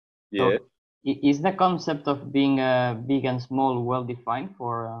physics? Yes. So, is the concept of being big and small well defined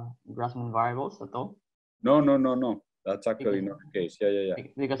for Grassmann variables at all? No. That's actually not the case. Yeah.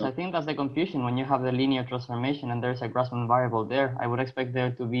 Because no. I think that's the confusion when you have the linear transformation and there's a Grassmann variable there. I would expect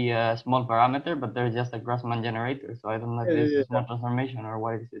there to be a small parameter, but there's just a Grassmann generator. So I don't know if this is small transformation or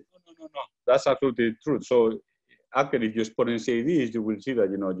what is it. No. That's absolutely true. So actually, if you exponentiate this, you will see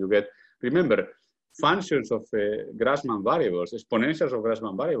that you get. Remember, functions of Grassmann variables, exponentials of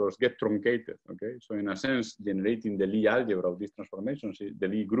Grassmann variables get truncated. Okay, so in a sense, generating the Lie algebra of these transformations, the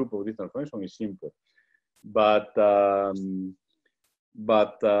Lie group of these transformations is simple. But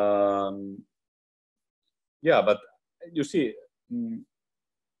you see,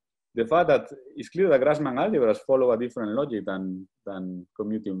 the fact that it's clear that Grassmann algebras follow a different logic than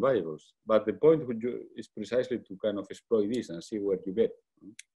commuting variables. But the point is precisely to kind of exploit this and see where you get.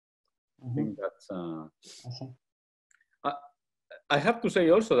 I think that's. I have to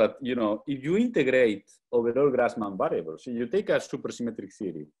say also that if you integrate overall Grassmann variables, so you take a supersymmetric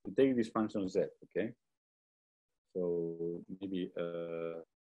theory, you take this function z, okay. So maybe I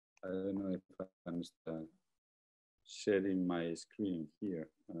don't know if I can start sharing my screen here.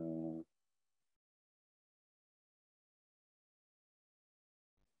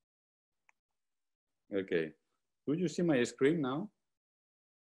 Okay, could you see my screen now?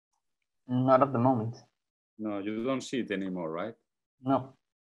 Not at the moment. No, you don't see it anymore, right? No.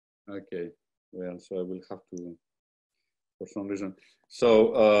 Okay, well, so I will have to, for some reason.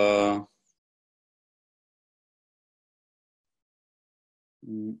 So,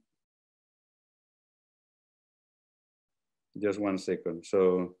 just 1 second.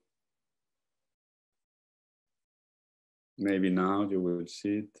 So maybe now you will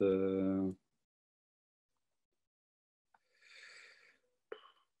see it.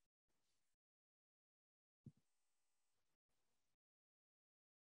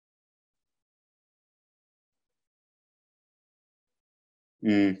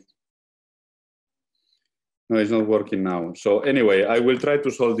 No, it's not working now. So anyway, I will try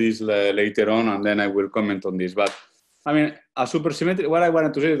to solve this later on, and then I will comment on this. But I mean, a supersymmetric, what I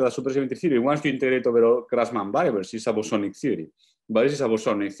wanted to say is that a supersymmetric theory, once you integrate overall Grassmann variables, is a bosonic theory. But this is a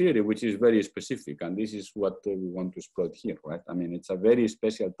bosonic theory, which is very specific, and this is what we want to exploit here, right? I mean, it's a very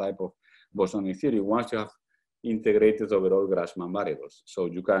special type of bosonic theory once you have integrated overall Grassmann variables. So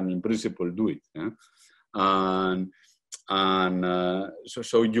you can, in principle, do it. Yeah?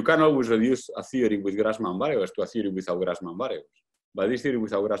 So you can always reduce a theory with Grassmann variables to a theory without Grassmann variables. But this theory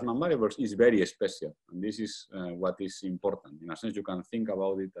without Grassmann variables is very special, and this is what is important. In a sense, you can think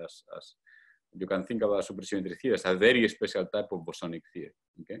about it as you can think about a supersymmetric theory as a very special type of bosonic theory.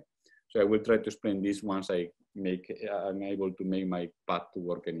 Okay, so I will try to explain this once I'm able to make my path to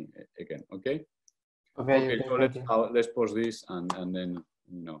work again. Okay. Okay. So let's pause this and then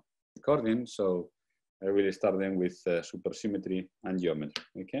recording. So I will start then with supersymmetry and geometry.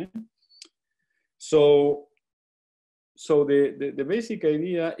 Okay. So the basic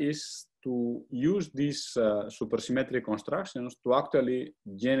idea is to use these supersymmetric constructions to actually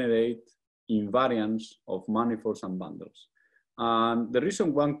generate invariants of manifolds and bundles. And the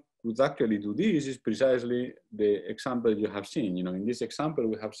reason one could actually do this is precisely the example you have seen. In this example,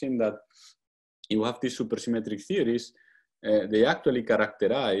 we have seen that you have these supersymmetric theories. They actually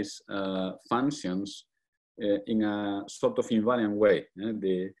characterize functions in a sort of invariant way.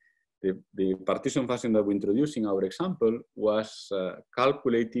 the partition function that we introduced in our example was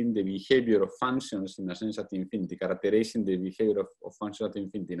calculating the behavior of functions in a sense at infinity, characterizing the behavior of functions at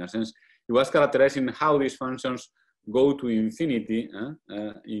infinity. In a sense, it was characterizing how these functions go to infinity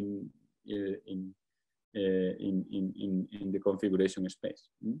in the configuration space.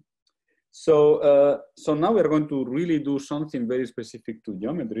 So, so now we're going to really do something very specific to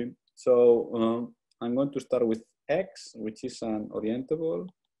geometry. So I'm going to start with X, which is an orientable,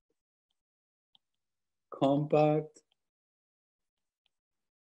 compact,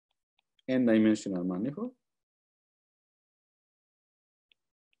 n-dimensional manifold,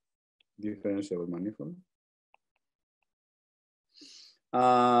 differentiable manifold.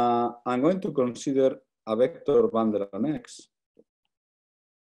 I'm going to consider a vector bundle on X,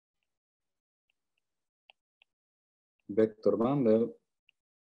 vector bundle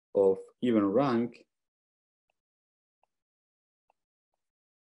of even rank,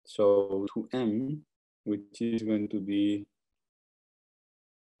 so 2m, which is going to be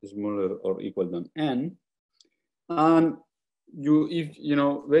smaller or equal than n. And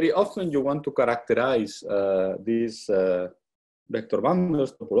very often you want to characterize these vector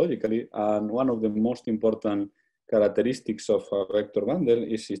bundles topologically, and one of the most important characteristics of a vector bundle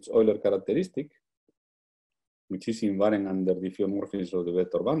is its Euler characteristic, which is invariant under the photomorphism of the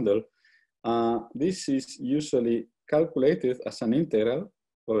vector bundle. This is usually calculated as an integral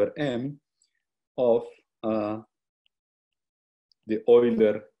over m of the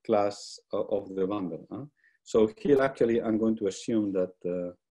Euler class of the bundle. So here actually I'm going to assume that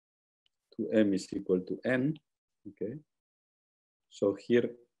 2m is equal to n, okay? So here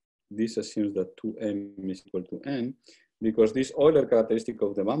this assumes that 2m is equal to n, because this Euler characteristic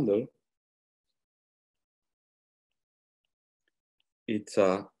of the bundle, it's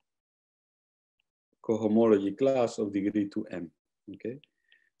a cohomology class of degree 2m, okay?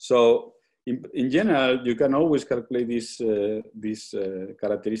 So in general, you can always calculate this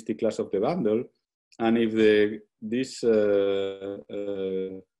characteristic class of the bundle, and if this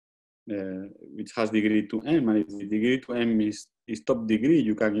which has degree 2m, and if the degree 2m is top degree,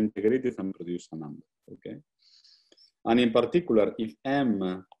 you can integrate it and produce a number, okay? And in particular, if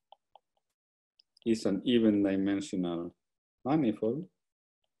m is an even dimensional manifold,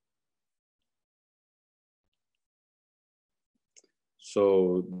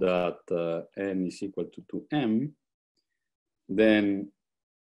 so that n is equal to 2m, then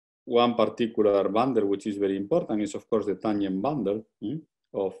one particular bundle which is very important is of course the tangent bundle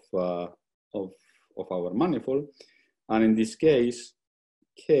of our manifold, and in this case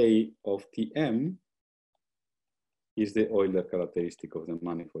k of Tm is the Euler characteristic of the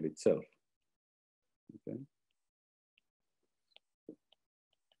manifold itself. Okay.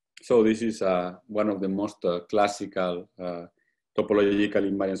 So this is one of the most classical topological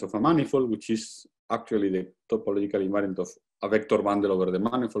invariants of a manifold, which is actually the topological invariant of a vector bundle over the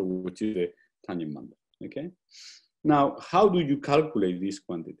manifold, which is the tangent bundle. Okay. Now, how do you calculate these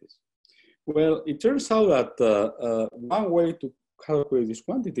quantities? Well, it turns out that one way to calculate these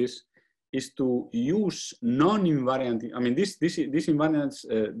quantities is to use non-invariant. I mean, this invariance.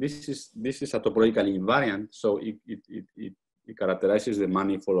 This is a topological invariant, so it characterizes the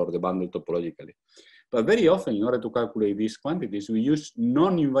manifold or the bundle topologically. But very often, in order to calculate these quantities, we use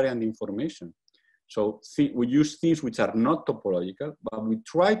non-invariant information. So we use things which are not topological, but we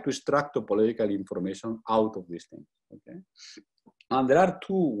try to extract topological information out of these things. Okay, and there are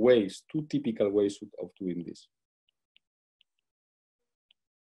two typical ways of doing this.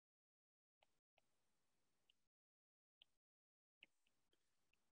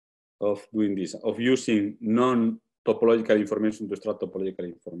 Of using non-topological information to extract topological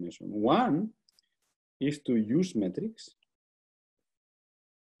information. One is to use metrics.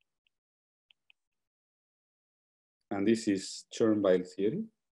 And this is Chern-Weil theory.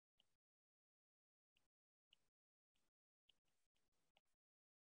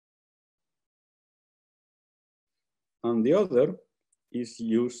 And the other is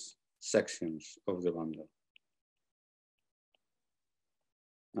use sections of the bundle.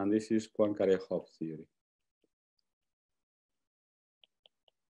 And this is Poincaré-Hopf theory.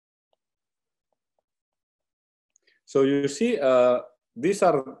 So you see, these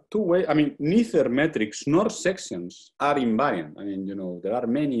are two ways. I mean, neither metrics nor sections are invariant. I mean, there are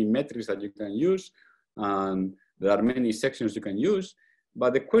many metrics that you can use, and there are many sections you can use.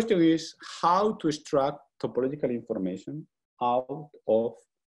 But the question is how to extract topological information out of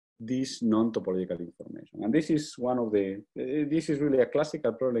this non-topological information. And this is this is really a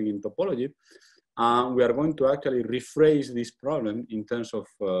classical problem in topology. And we are going to actually rephrase this problem in terms of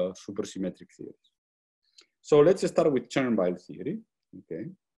supersymmetric theories. So let's start with Chern-Weil theory. Okay.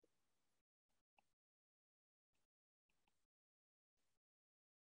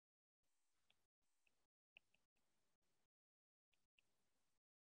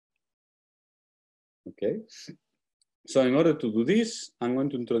 Okay. So in order to do this, I'm going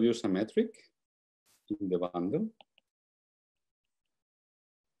to introduce a metric in the bundle.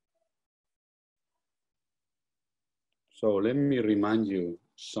 So let me remind you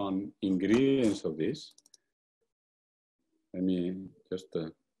some ingredients of this. Let me just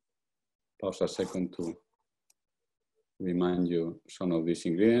pause a second to remind you some of these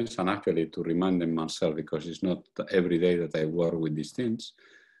ingredients, and actually to remind them myself, because it's not every day that I work with these things.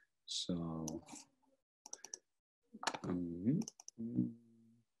 So,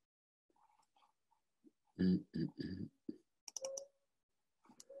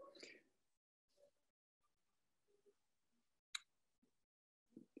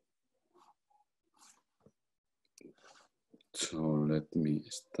 so let me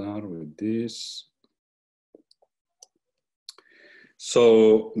start with this.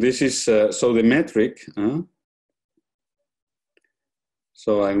 So this is, so the metric,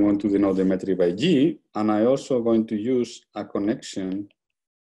 so I'm going to denote the metric by G, and I also going to use a connection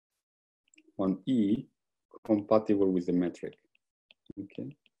on E compatible with the metric,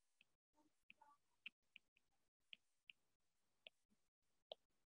 okay?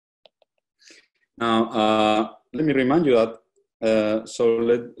 Now, let me remind you that, so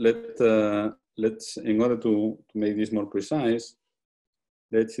let's, in order to make this more precise,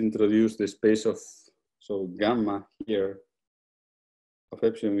 let's introduce the space of, so gamma here of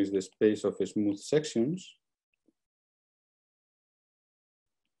epsilon is the space of smooth sections.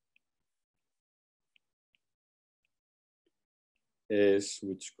 S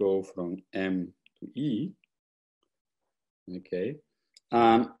which go from M to E, okay?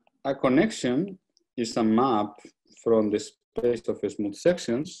 And a connection is a map from the space of smooth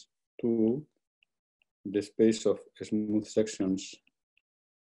sections to the space of smooth sections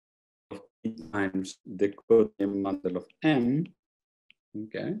of E times the coordinate bundle of M,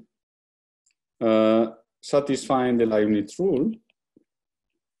 okay? Satisfying the Leibniz rule.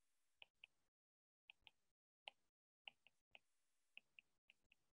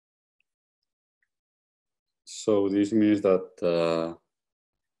 So this means that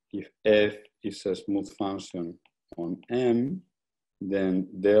if F is a smooth function on M, then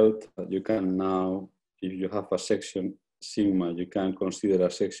delta, you can now, if you have a section sigma, you can consider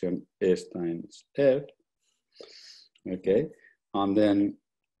a section S times F, okay? And then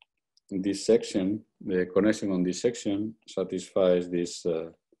this section, the connection on this section satisfies this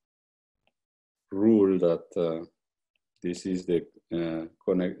rule that this is the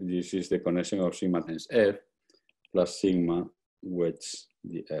connection of sigma times F plus sigma wedge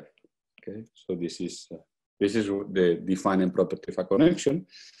the F. Okay, so this is the defining property of a connection,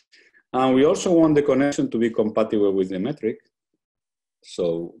 and we also want the connection to be compatible with the metric.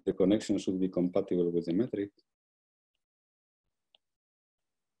 So the connection should be compatible with the metric.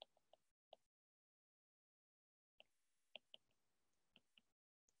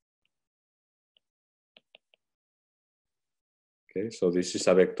 Okay, so this is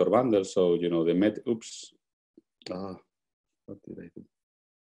a vector bundle. So you know the oops. What did I do?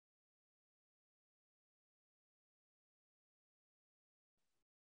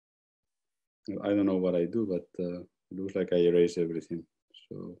 I don't know what I do, but it looks like I erased everything.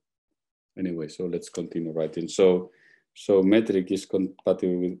 So anyway, so let's continue writing. So metric is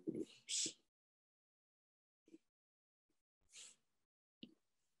compatible with, oops.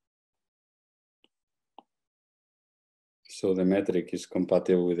 So the metric is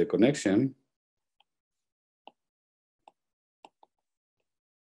compatible with the connection.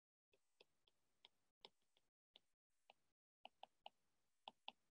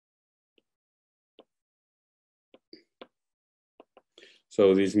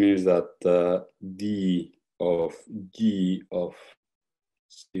 So this means that D of G of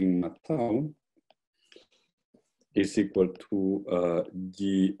sigma tau is equal to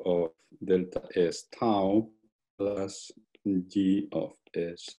G of delta S tau plus G of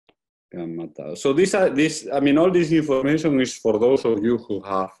S gamma tau. So I mean, all this information is for those of you who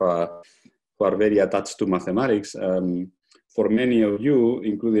have who are very attached to mathematics. For many of you,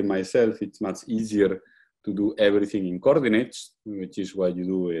 including myself, it's much easier to do everything in coordinates, which is what you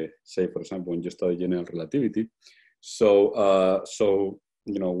do, say, for example, when you study general relativity. So,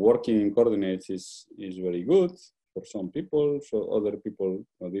 you know, working in coordinates is very good for some people. So other people,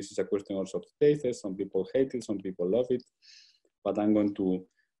 this is a question also of tastes. Some people hate it, some people love it. But I want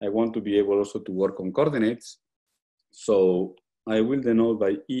to be able also to work on coordinates. So I will denote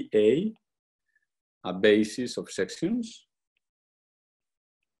by EA a basis of sections,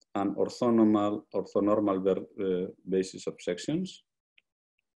 an orthonormal basis of sections,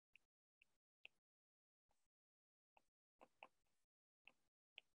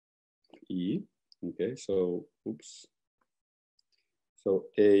 E, Okay, so oops. So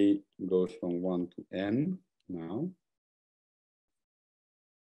A goes from 1 to n now.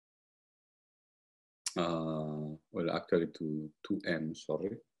 Well, actually to n,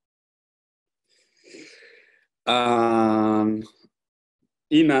 sorry.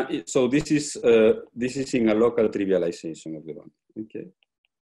 So this is in a local trivialization of the boundary. Okay.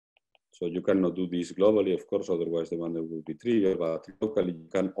 So you cannot do this globally, of course, otherwise the boundary will be trivial, but locally you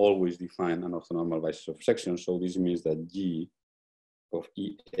can always define an orthonormal basis of section. So this means that G of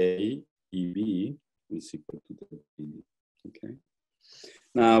EA, EB is equal to the BD. Okay.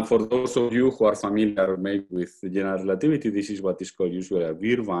 Now, for those of you who are familiar maybe with general relativity, this is what is called usually a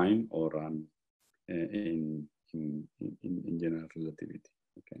Birvine or an in general relativity.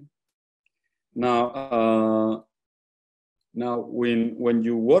 Okay. Now, when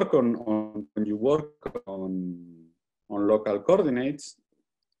you work on local coordinates,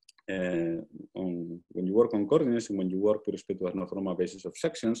 when you work on coordinates and when you work with respect to an orthonormal basis of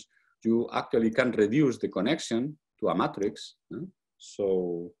sections, you actually can reduce the connection to a matrix.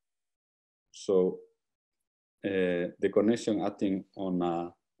 So the connection acting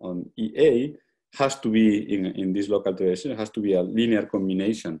on EA has to be in this local trivialization has to be a linear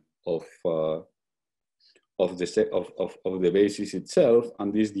combination of the basis itself,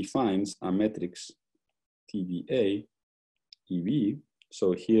 and this defines a matrix TDA EB.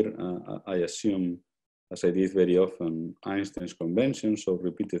 So here I assume, as I did very often, Einstein's convention, so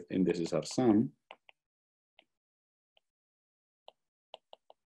repeated indices are sum.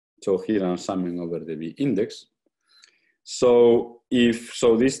 So here I'm summing over the B index. So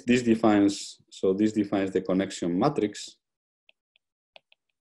this defines the connection matrix.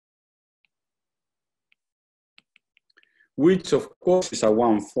 Which of course is a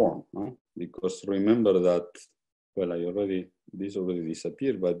one form, because remember that, well, this already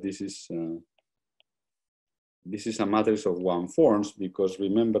disappeared, but this is a matrix of one forms, because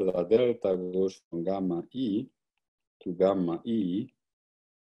remember that delta goes from gamma E to gamma E,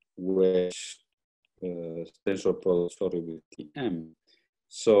 which tensor product, sorry, with Tm.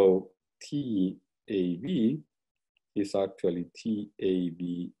 So TAB is actually TAB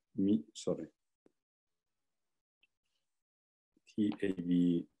mu, TAB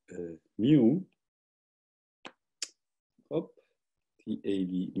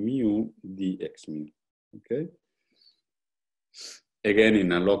mu dx mu, okay? Again,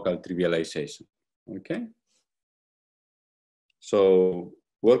 in a local trivialization, okay? So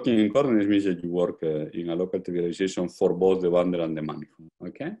working in coordinates means that you work in a local trivialization for both the bundle and the manifold,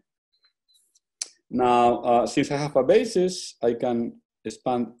 okay? Now, since I have a basis, I can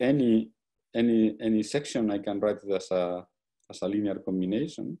expand any section. I can write it as a linear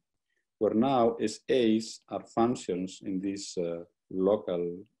combination, where now A's are functions in this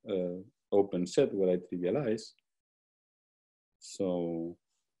local open set where I trivialize. So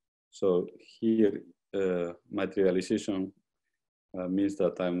here my trivialization means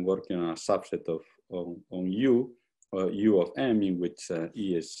that I'm working on a subset of on U of M, in which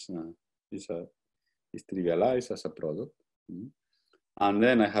E is trivialized as a product, and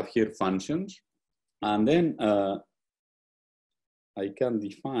then I have here functions, and then I can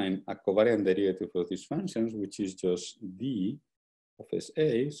define a covariant derivative of these functions, which is just D of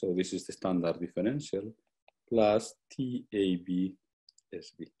SA. So this is the standard differential plus TAB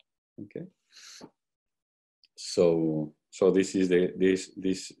SB. Okay. So this is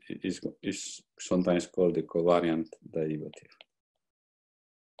this is sometimes called the covariant derivative.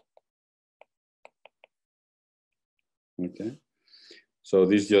 Okay. So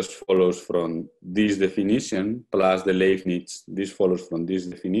this just follows from this definition plus the Leibniz. This follows from this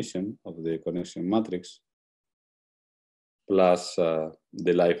definition of the connection matrix plus the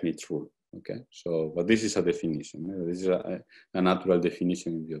Leibniz rule. Okay. So, but this is a definition. This is a natural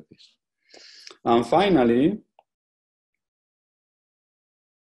definition in view of this. And finally,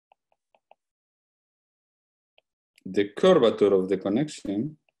 the curvature of the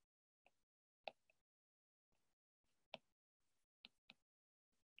connection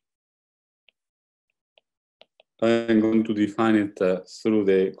I'm going to define it through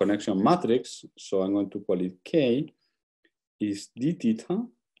the connection matrix. So I'm going to call it K is d theta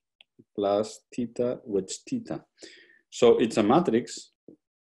plus theta wedge theta. So it's a matrix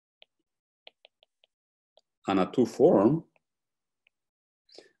and a two form.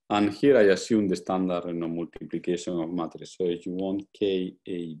 And here I assume the standard multiplication of matrix. So if you want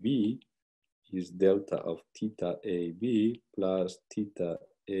KAB is delta of theta AB plus theta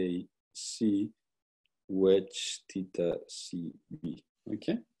AC wedge theta CB.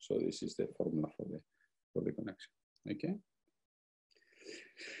 Okay, so this is the formula for the connection. Okay,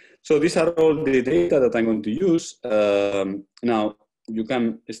 So these are all the data that I'm going to use. Now you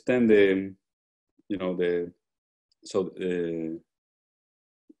can extend the,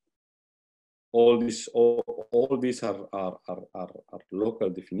 all these are local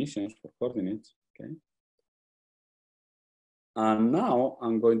definitions for coordinates. Okay. And now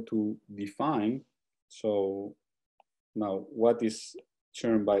I'm going to define. So now what is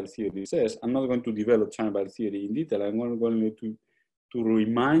Chern-Weil theory says. I'm not going to develop Chern-Weil theory in detail. I'm going to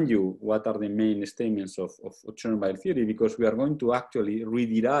remind you what are the main statements of Chern-Weil theory, because we are going to actually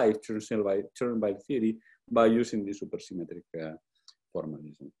rederive Chern-Weil theory by using the supersymmetric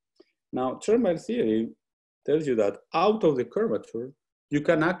formalism. Now, Chern-Weil theory tells you that out of the curvature, you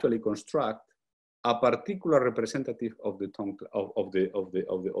can actually construct a particular representative of the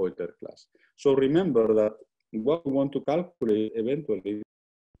Euler class. So remember that what we want to calculate eventually,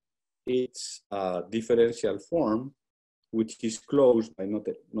 it's a differential form which is closed by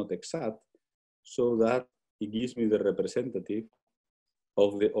not exact, so that it gives me the representative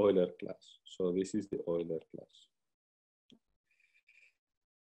of the Euler class. So this is the Euler class.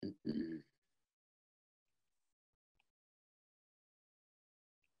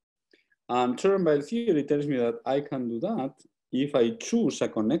 And Chern-Weil theory tells me that I can do that if I choose a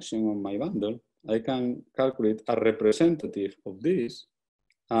connection on my bundle. I can calculate a representative of this,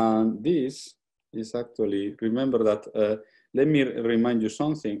 and this is actually, remember that, let me remind you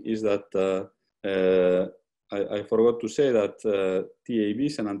something, is that I forgot to say that TAB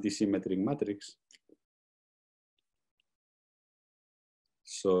is an antisymmetric matrix.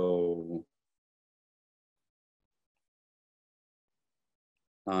 So,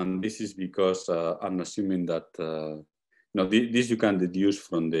 and this is because I'm assuming that this you can deduce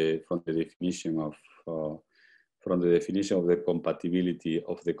from the definition of the compatibility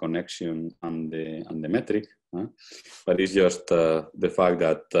of the connection and the metric. But it's just the fact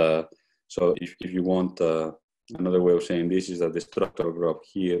that so if you want another way of saying this is that the structural group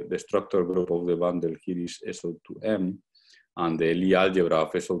here, the structural group of the bundle here is SO2M, and the Lie algebra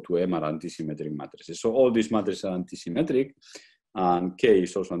of SO2M are antisymmetric matrices. So all these matrices are antisymmetric, and K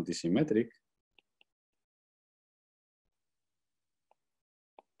is also antisymmetric.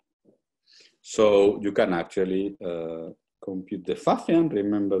 So you can actually compute the Pfaffian.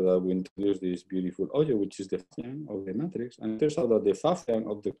 Remember that we introduced this beautiful object, which is the Pfaffian of the matrix. And it turns out that the Pfaffian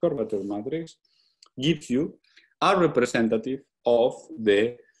of the curvature matrix gives you a representative of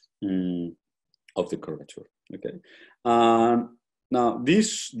the curvature. Okay. Now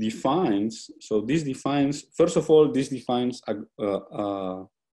this defines. So this defines. First of all, this defines a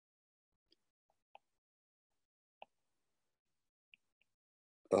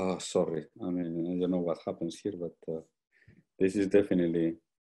sorry, I mean, I don't know what happens here, but this is definitely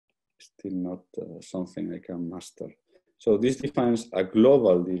still not something I can master. So this defines a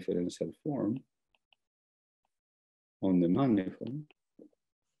global differential form on the manifold.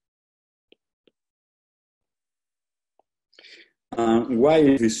 Why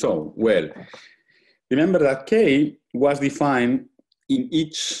is this so? Well, remember that K was defined in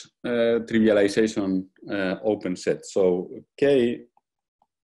each trivialization open set. So K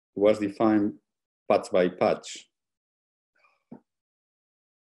was defined patch by patch.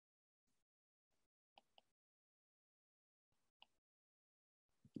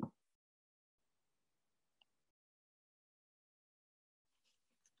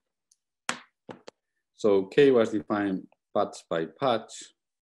 So K was defined patch by patch.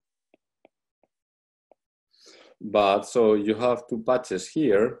 But so you have two patches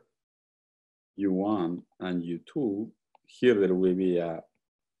here, U1 and U2. Here there will be a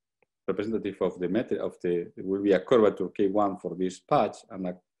representative of the metric there will be a curvature K1 for this patch and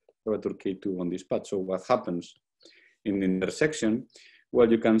a curvature K2 on this patch. So what happens in the intersection? Well,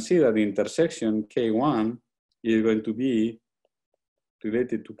 you can see that the intersection K1 is going to be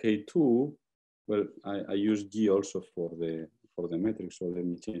related to K2. Well, I use G also for the metric, so let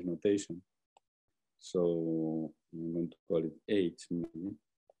me change notation. So I'm going to call it H maybe.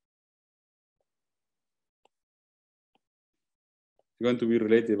 Going to be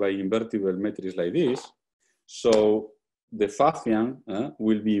related by invertible matrix like this. So the Pfaffian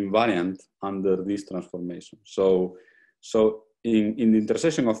will be invariant under this transformation. So in the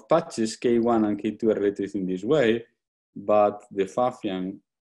intersection of patches, K1 and K2 are related in this way, but the Pfaffian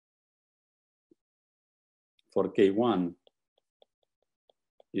for K1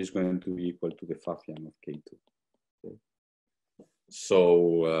 is going to be equal to the Pfaffian of K2. Okay.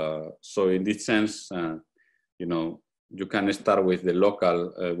 So in this sense, you can start with the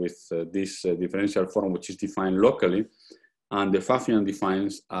local, this differential form, which is defined locally, and the Pfaffian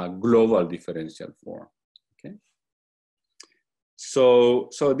defines a global differential form. Okay. So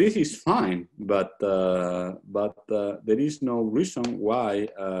this is fine, but there is no reason why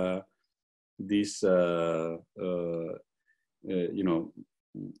this you know,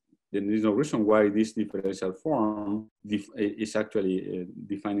 there is no reason why this differential form is actually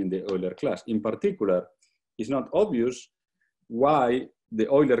defining the Euler class. In particular, it's not obvious why the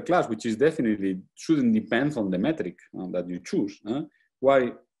Euler class, which is definitely shouldn't depend on the metric that you choose,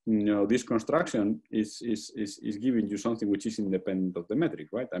 why this construction is giving you something which is independent of the metric,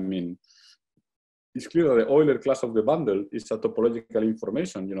 right? I mean, it's clear that the Euler class of the bundle is a topological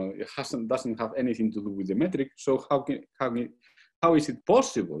information. It doesn't have anything to do with the metric. So how is it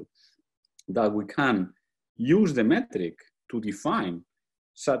possible that we can use the metric to define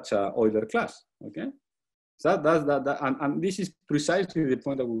such a Euler class? Okay, so and this is precisely the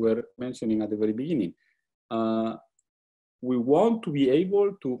point that we were mentioning at the very beginning. We want to be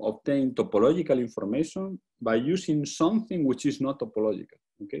able to obtain topological information by using something which is not topological.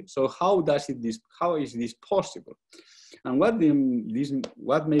 Okay, so how is this possible? And what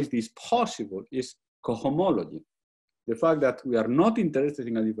makes this possible is cohomology. The fact that we are not interested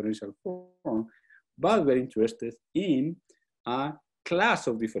in a differential form, but we're interested in a class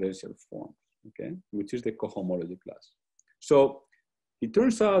of differential forms, okay, which is the cohomology class. So it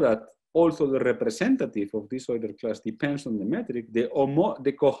turns out that also the representative of this Euler class depends on the metric. The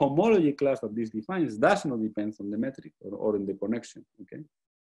cohomology class that this defines does not depend on the metric or in the connection, okay?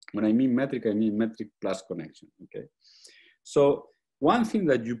 When I mean metric plus connection, okay? So one thing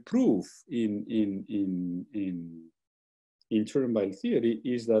that you prove in Chern-Weil theory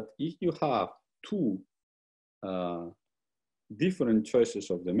is that if you have two different choices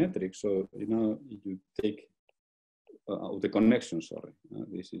of the metric, so you take of the connection, sorry.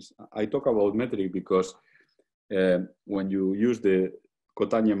 I talk about metric because when you use the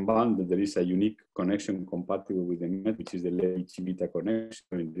cotangent bundle, there is a unique connection compatible with the metric, which is the Levi-Civita connection.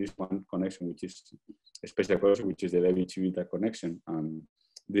 And there is one connection which is a special connection, which is the Levi-Civita connection, and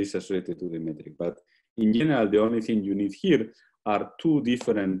this is associated to the metric. But in general, the only thing you need here are two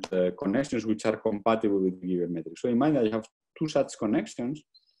different connections which are compatible with the given metric. So imagine that you have two such connections.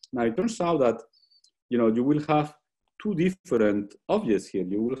 Now it turns out that you will have two different objects here.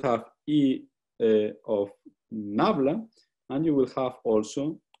 You will have E of nabla, and you will have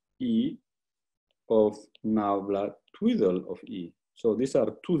also E of nabla twiddle of E. So these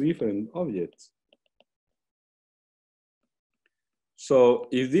are two different objects. So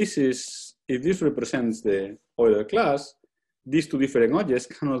if this represents the Euler class, these two different objects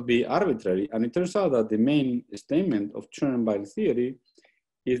cannot be arbitrary. And it turns out that the main statement of Chern-Weil theory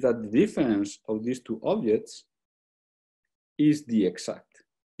is that the difference of these two objects is the exact,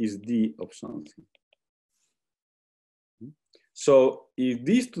 is D of something. So if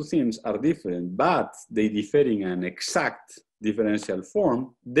these two things are different, but they differ in an exact differential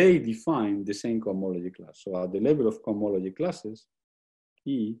form, they define the same cohomology class. So at the level of cohomology classes,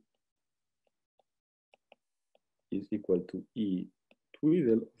 E is equal to E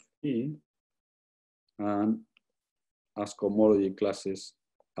twiddle of E, and as cohomology classes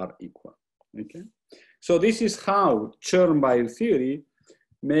are equal, okay? So this is how Chern-Weil theory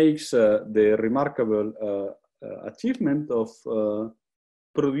makes the remarkable achievement of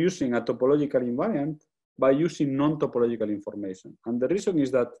producing a topological invariant by using non-topological information. And the reason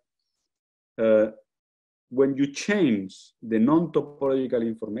is that when you change the non-topological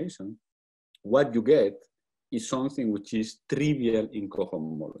information, what you get is something which is trivial in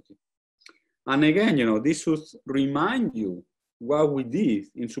cohomology. And again, this should remind you what we did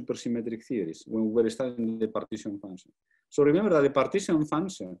in supersymmetric theories when we were studying the partition function. So remember that the partition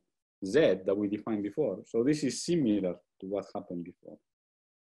function Z that we defined before, so this is similar to what happened before.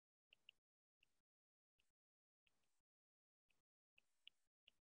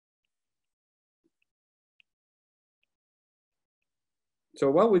 So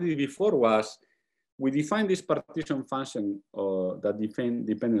what we did before was we defined this partition function that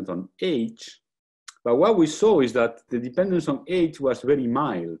depended on H, but what we saw is that the dependence on H was very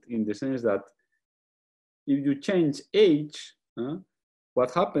mild in the sense that if you change H,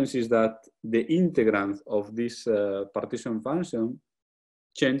 what happens is that the integrand of this partition function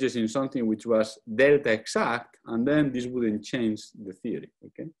changes in something which was delta exact, and then this wouldn't change the theory,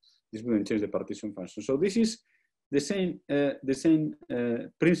 okay? This wouldn't change the partition function. So this is the same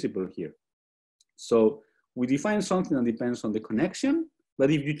principle here. So we define something that depends on the connection, but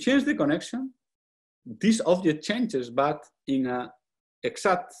if you change the connection, this object changes, but in a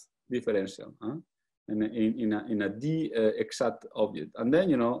exact differential, in a D exact object. And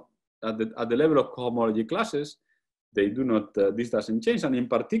then, at the level of cohomology classes, they do not, this doesn't change. And in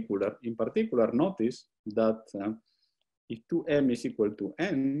particular, notice that if 2m is equal to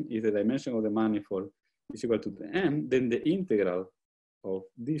n, if the dimension of the manifold is equal to the m, then the integral of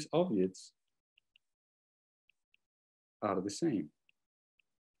these objects are the same.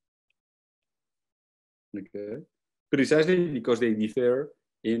 Okay, precisely because they differ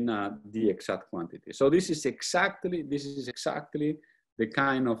in the exact quantity. So this is exactly the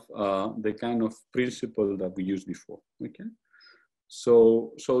kind of principle that we used before. Okay,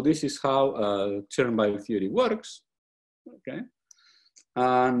 so this is how Chernobyl theory works. Okay,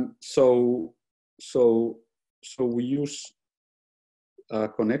 and so we use a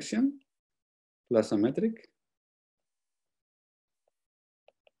connection plus a metric,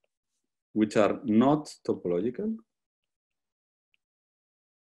 which are not topological,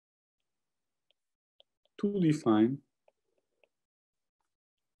 to define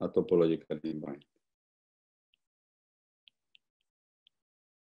a topological invariant.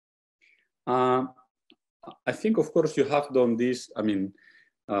 I think, of course, you have done this. I mean,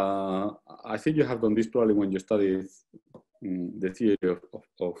 I think you have done this probably when you studied the theory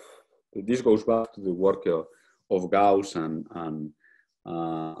of this goes back to the work of Gauss and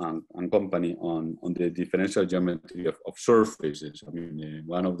company on the differential geometry of surfaces. I mean,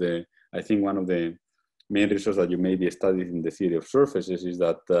 I think one of the main results that you may be studied in the theory of surfaces is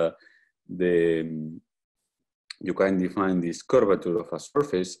that you can define this curvature of a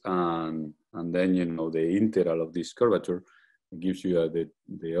surface, and then the integral of this curvature gives you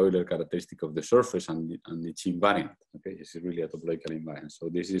the Euler characteristic of the surface and its invariant. Okay, this is really a topological invariant. So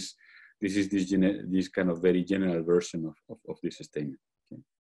this is this kind of very general version of this statement.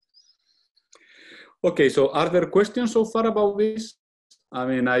 Okay, so are there questions so far about this? I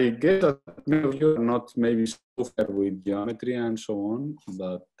mean, I guess that many of you are not maybe so familiar with geometry and so on,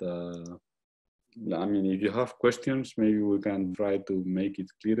 but I mean, if you have questions, maybe we can try to make it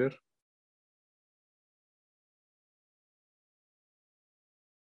clearer.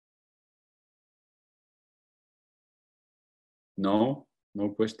 No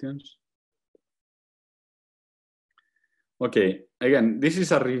questions? Okay, again, this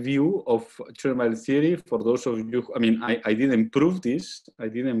is a review of Chernobyl theory for those of you, I mean, I didn't prove this. I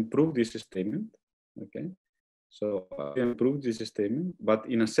didn't prove this statement, okay? So I didn't prove this statement, but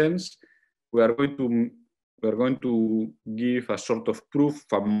in a sense, we are going to give a sort of proof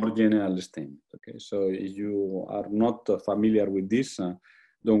of a more general statement, okay? So if you are not familiar with this,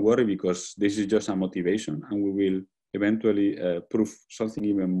 don't worry, because this is just a motivation, and we will eventually prove something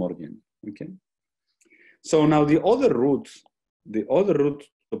even more general, okay? So now the other root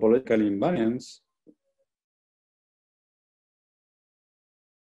topological invariance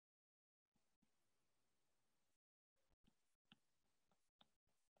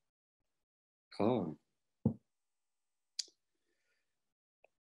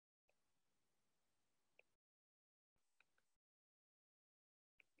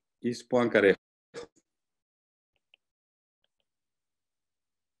is Poincaré.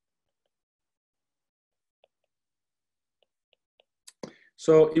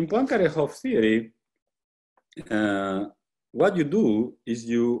 So in Poincaré-Hopf theory, what you do is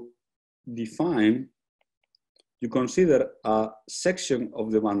you consider a section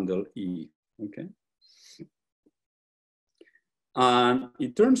of the bundle E, okay? And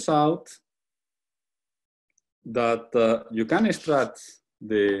it turns out that you can extract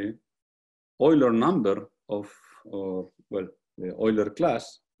the Euler number the Euler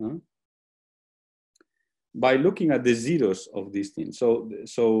class, by looking at the zeros of this thing. So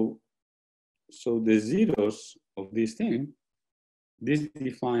the zeros of this thing, this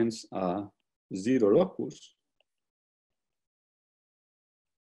defines a zero locus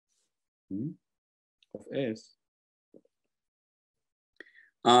of S.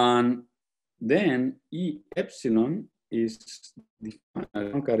 And then E epsilon is defined as a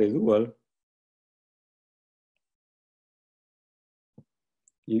Poincaré dual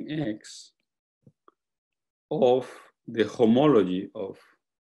in X of the homology of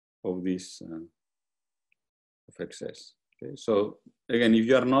this of XS. Okay, so again, if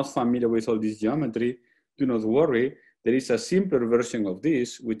you are not familiar with all this geometry, do not worry. There is a simpler version of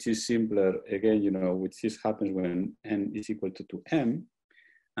this, which is simpler again, which happens when n is equal to 2m,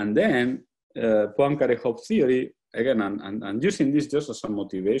 and then Poincaré-Hopf theory again, and using this just as a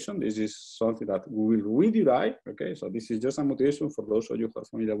motivation. This is something that we will rederive. Okay, so this is just a motivation for those of you who are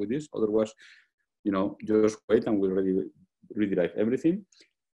familiar with this. Otherwise, just wait and we'll rederive everything.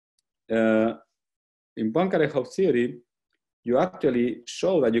 In Poincaré-Hopf theory, you actually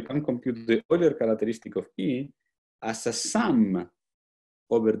show that you can compute the Euler characteristic of E as a sum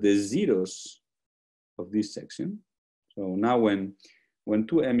over the zeros of this section. So now when when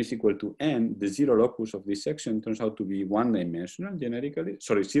 2m is equal to n, the zero locus of this section turns out to be one-dimensional generically,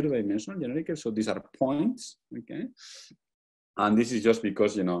 sorry, zero-dimensional generically. So these are points, okay? And this is just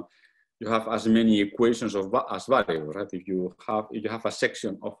because, you know, you have as many equations as variables, right? If you have a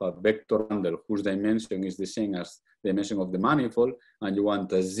section of a vector bundle whose dimension is the same as the dimension of the manifold, and you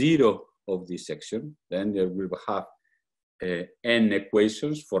want a zero of this section, then you will have n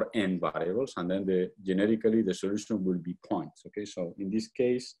equations for n variables, and then generically the solution will be points. Okay, so in this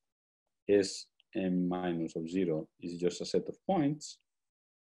case, Sm minus of 0 is just a set of points.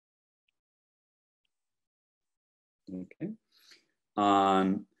 Okay,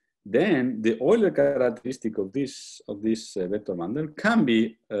 and then the Euler characteristic of this vector bundle can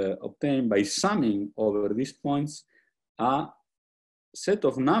be obtained by summing over these points a set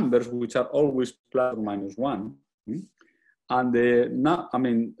of numbers which are always plus or minus 1. And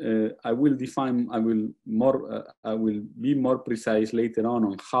I will be more precise later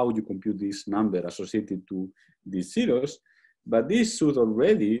on how you compute this number associated to these zeros. But this should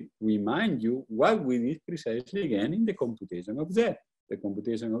already remind you what we did precisely again in the computation of Z. The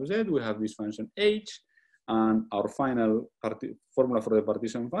computation of Z, we have this function H, and our final formula for the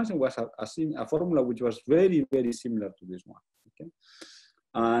partition function was a formula which was very, very similar to this one. Okay,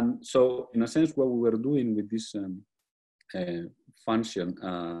 and so in a sense, what we were doing with this partition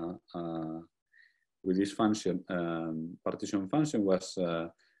function was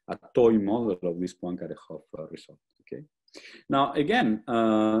a toy model of this Poincaré-Hopf result. Okay. Now again,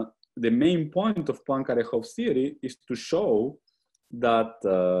 the main point of Poincaré-Hopf theory is to show that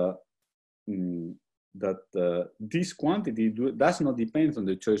this quantity does not depend on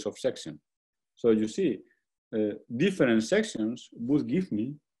the choice of section. So you see, different sections would give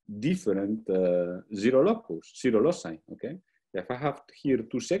me different zero loci, okay? If I have here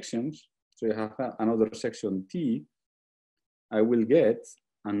two sections, so you have another section T, I will get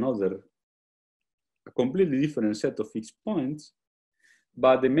a completely different set of fixed points.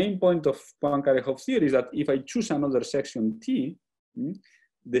 But the main point of Poincaré-Hopf theory is that if I choose another section T,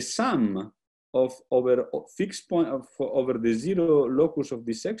 the sum over fixed point over the zero locus of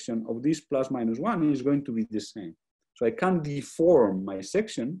this section of this plus minus 1 is going to be the same. So I can deform my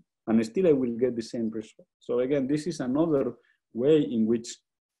section and still I will get the same result. So again, this is another way in which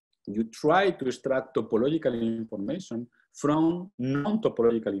you try to extract topological information from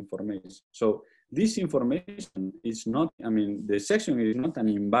non-topological information. So this information is not, the section is not an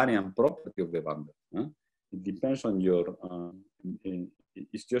invariant property of the bundle. It depends on your,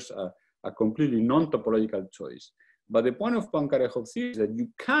 it's just a completely non-topological choice. But the point of Poincaré-Hopf theory is that you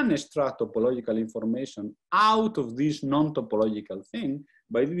can extract topological information out of this non-topological thing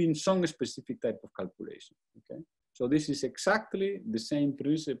by doing some specific type of calculation. Okay, so this is exactly the same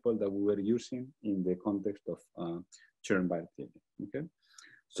principle that we were using in the context of Chern-Weil theory. Okay,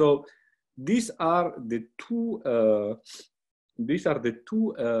 so these are the two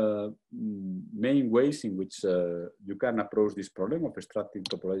main ways in which you can approach this problem of extracting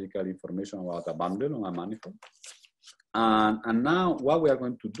topological information about a bundle on a manifold. And now what we are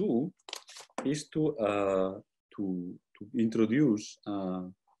going to do is to introduce,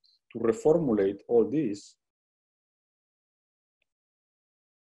 to reformulate all this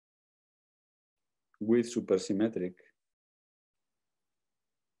with supersymmetric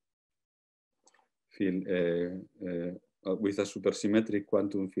field, with a supersymmetric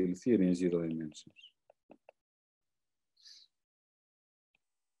quantum field theory in 0 dimensions.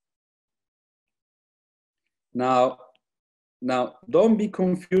 Now, don't be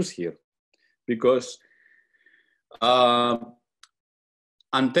confused here, because I'm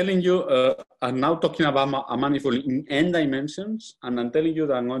telling you, I'm now talking about a manifold in n dimensions, and I'm telling you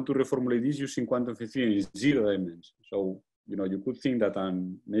that I'm going to reformulate this using quantum field theory in 0 dimensions. So, you could think that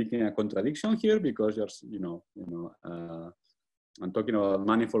I'm making a contradiction here because I'm talking about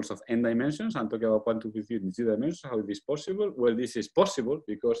manifolds of n dimensions. I'm talking about quantum field theory in 0 dimensions. How is this possible? Well, this is possible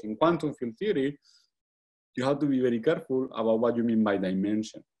because in quantum field theory, you have to be very careful about what you mean by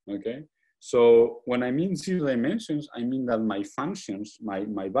dimension, okay? So when I mean 0 dimensions, I mean that my functions,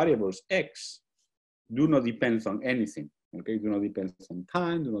 my variables x, do not depend on anything, okay? Do not depend on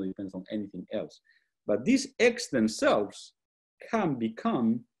time, do not depend on anything else. But these x themselves can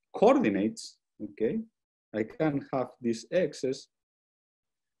become coordinates, okay? I can have these x's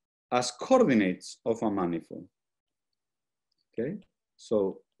as coordinates of a manifold, okay?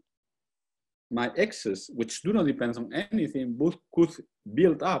 So my x's, which do not depend on anything, could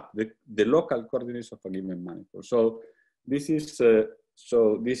build up the local coordinates of a given manifold. So this is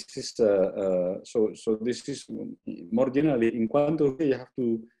more generally in quantum theory, you have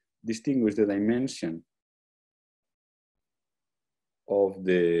to distinguish the dimension of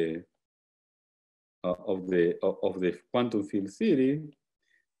the quantum field theory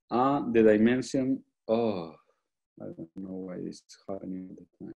and the dimension. Oh, I don't know why this is happening at the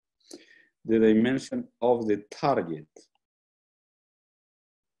time. The dimension of the target.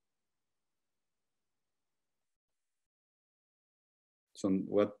 So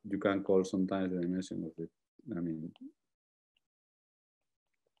what you can call sometimes the dimension of the,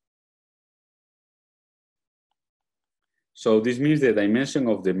 so this means the dimension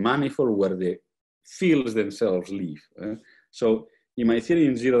of the manifold where the fields themselves live. So in my theory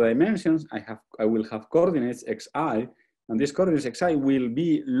in 0 dimensions, I will have coordinates xi, and these coordinates xi will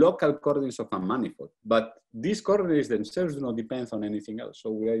be local coordinates of a manifold. But these coordinates themselves do not depend on anything else. So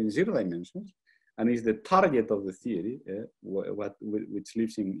we are in 0 dimensions, and it's the target of the theory, which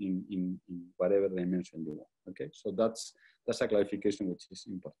lives in whatever dimension you want. Okay, so that's a clarification which is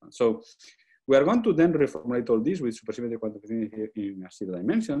important. So we are going to then reformulate all this with supersymmetric quantum field theory in 0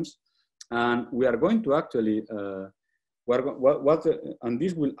 dimensions, and we are going to actually and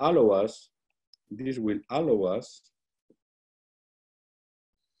this will allow us.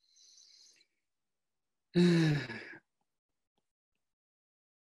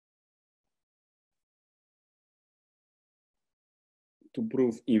 To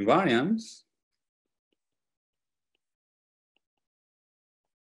prove invariance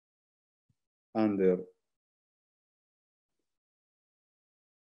under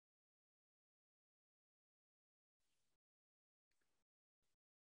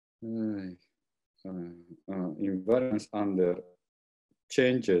invariance under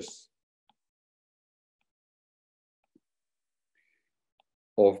changes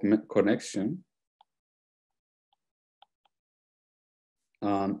of connection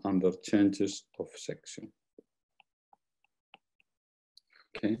and under changes of section.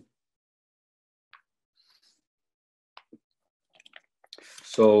 Okay.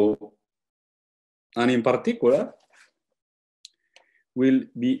 So, and in particular, will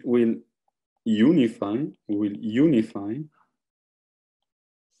unify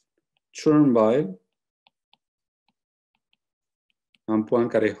Chernbyle and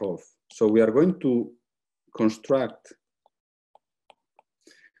Poincaré-Hopf. So we are going to construct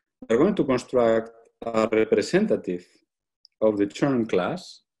a representative of the Chern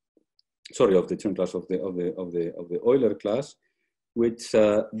class, of the Euler class, which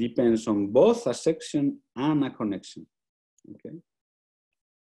depends on both a section and a connection. Okay.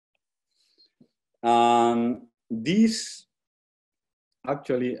 And this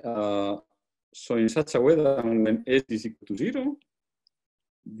actually, so in such a way that when S is equal to 0,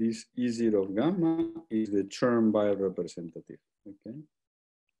 this E0 of gamma is the Chern-Byle representative. Okay.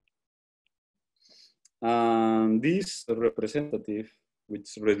 And this representative,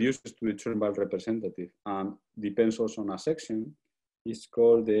 which reduces to the Chern-Byle representative and depends also on a section, is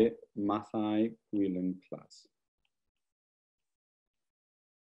called the Mathai-Quillen class.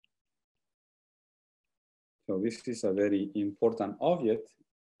 So this is a very important object.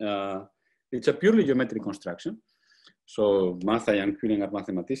 It's a purely geometric construction. So Mathai and Quillen are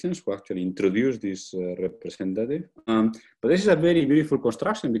mathematicians who actually introduced this representative. But this is a very beautiful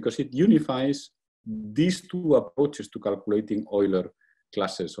construction because it unifies these two approaches to calculating Euler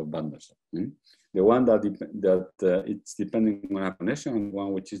classes of bundles. The one that it's depending on a connection and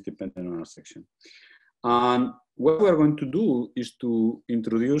one which is dependent on a section. And what we're going to do is to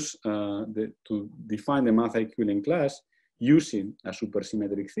introduce, to define the Mathai-Quillen class using a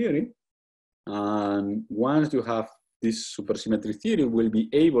supersymmetric theory. And once you have this supersymmetric theory, we'll be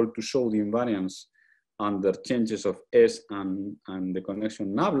able to show the invariance under changes of S and the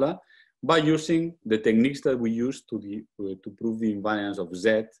connection nabla by using the techniques that we use to prove the invariance of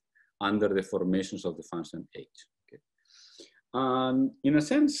Z under the formations of the function H. Okay. And in a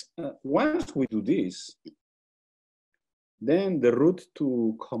sense, once we do this, then the route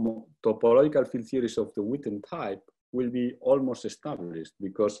to topological field theories of the Witten type will be almost established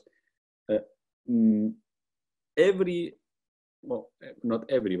because not every,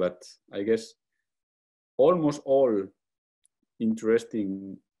 but I guess almost all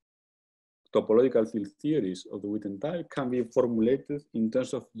interesting topological field theories of the Witten type can be formulated in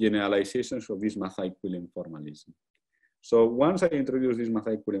terms of generalizations of this Mathai-Quillen formalism. So once I introduce this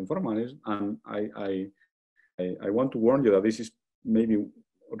Mathai-Quillen formalism, and I want to warn you that this is maybe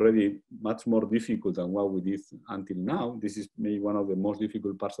already much more difficult than what we did until now. This is maybe one of the most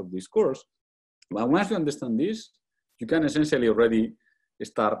difficult parts of this course. But once you understand this, you can essentially already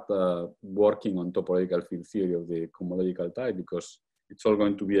start working on topological field theory of the cohomological type because it's all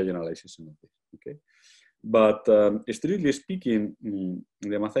going to be a generalization of this. Okay. But strictly speaking,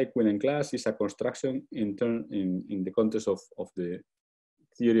 the Mathai-Quillen class is a construction in the context of the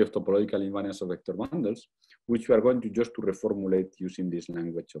theory of topological invariance of vector bundles, which we are going to just to reformulate using this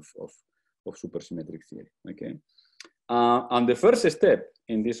language of supersymmetric theory. Okay, and the first step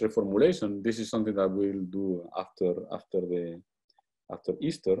in this reformulation, this is something that we'll do after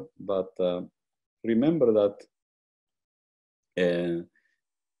Easter. But remember that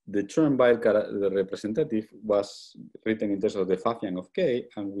the Schoenberg representative was written in terms of the Pfaffian of K,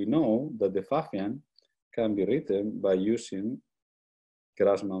 and we know that the Pfaffian can be written by using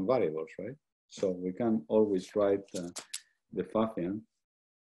Grassmann variables, right? So we can always write the Pfaffian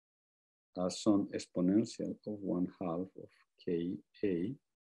as some exponential of 1/2 of Ka,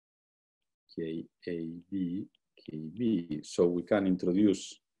 Kab, Kb. So we can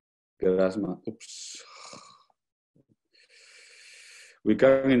introduce Grassmann, we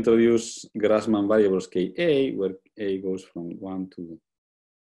can introduce Grassmann variables Ka, where A goes from 1 to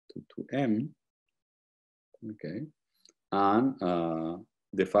m, okay? And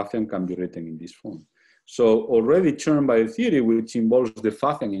the Pfaffian can be written in this form. So already Schoenberg theory, which involves the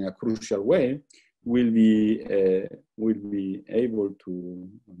Pfaffian in a crucial way, will be able to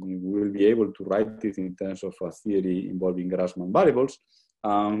write it in terms of a theory involving Grassmann variables.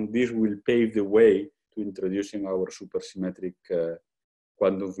 This will pave the way to introducing our supersymmetric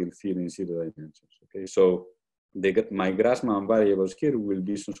quantum field theory in 0 dimensions. Okay, so my Grassmann variables here will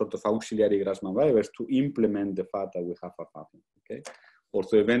be some sort of auxiliary Grassmann variables to implement the fact that we have a Pfaffian. Okay,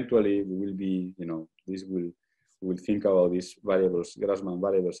 also eventually we will be, we'll think about these variables, Grassmann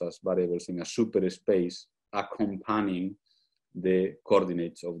variables, as variables in a superspace accompanying the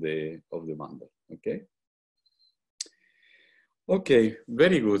coordinates of the bundle. Okay. Okay,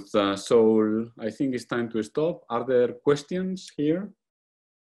 very good. So I think it's time to stop. Are there questions here?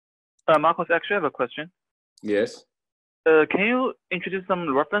 Marcos, actually, I have a question. Yes. Can you introduce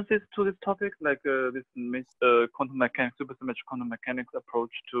some references to this topic, like this quantum mechanics, supersymmetric quantum mechanics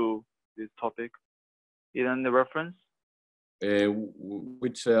approach to this topic? Is there any reference?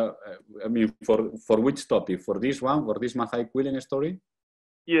 Which, I mean, for which topic? For this one, for this Mathai-Quillen story?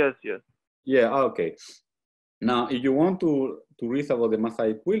 Yes, yes. Yeah, okay. Now, if you want to read about the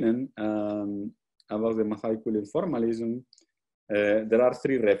Mathai-Quillen, formalism, there are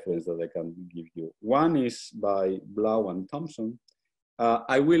 3 references that I can give you. One is by Blau and Thompson.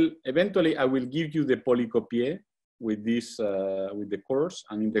 I will give you the polycopier with this with the course,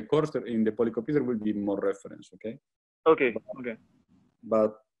 and in the course, in the polycopier there will be more reference. Okay. Okay.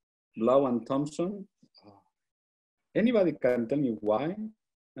 But Blau and Thompson. Anybody can tell me why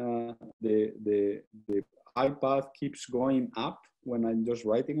the iPad keeps going up when I'm just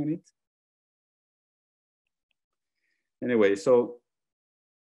writing on it? Anyway, so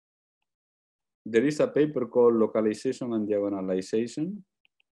there is a paper called Localization and Diagonalization.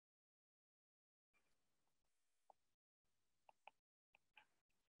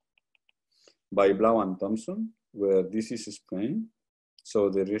 By Blau and Thompson, where this is explained. So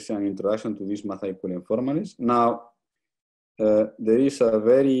there is an introduction to this Mathai-Quillen formalism. Now, there is a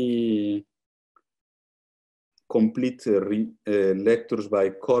very complete lectures by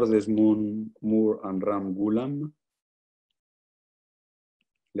Cordes, Moore, and Ram Ghulam.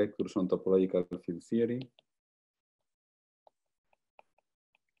 Lectures on topological field theory.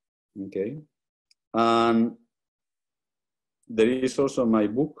 Okay. And there is also my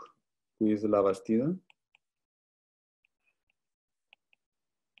book with La Bastida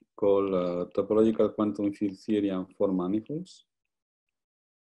called Topological Quantum Field Theory and Four Manifolds,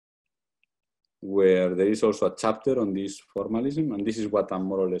 where there is also a chapter on this formalism, and this is what I'm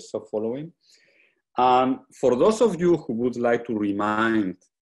more or less following. And for those of you who would like to remind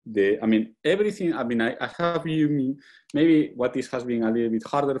everything, I have you, maybe what has been a little bit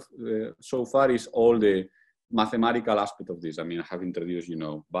harder so far is all the mathematical aspect of this. I have introduced,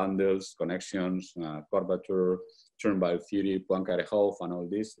 bundles, connections, curvature, Schoenberg theory, Poincaré-Hopf, and all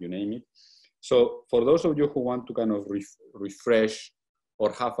this, you name it. So for those of you who want to kind of refresh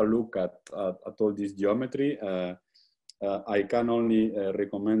or have a look at all this geometry, I can only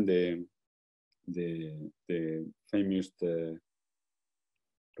recommend the famous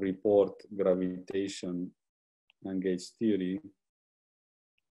report, Gravitation and Gauge Theory,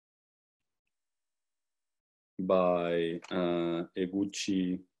 by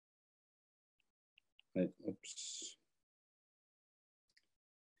Eguchi. Oops.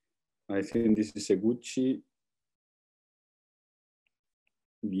 I think this is Eguchi,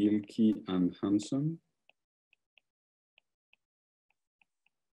 Gilkey, and Hanson.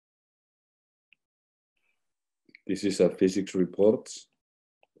 This is a physics report.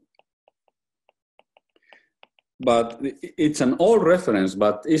 but it's an old reference,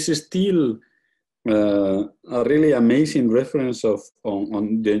 but it's still a really amazing reference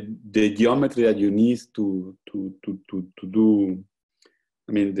on the geometry that you need to do.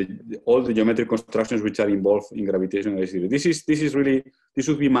 I mean, all the geometric constructions which are involved in gravitational theory. This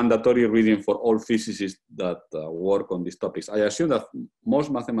would be mandatory reading for all physicists that work on these topics. I assume that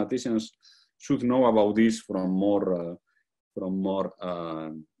most mathematicians should know about this from more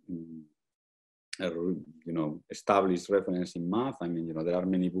established reference in math. I mean, there are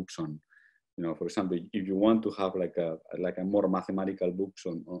many books on, for example, if you want to have like a more mathematical books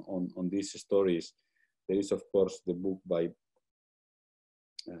on these stories, there is of course the book by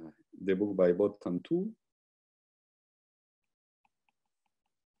Botan too.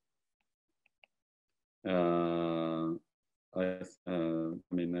 I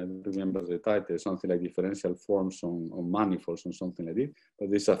mean, I don't remember the title, something like differential forms on manifolds or something like this,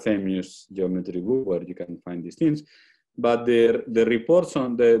 but it's a famous geometry book where you can find these things. But the reports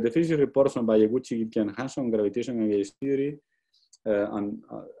on the physics reports on Bayaguchi, Gilkey, and Hanson, gravitational gauge theory,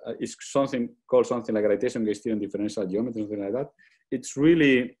 it's called something like gravitational gauge theory and differential geometry, something like that. It's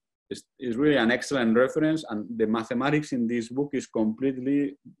really an excellent reference, and the mathematics in this book is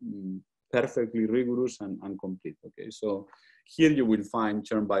completely perfectly rigorous and complete. Okay, so here you will find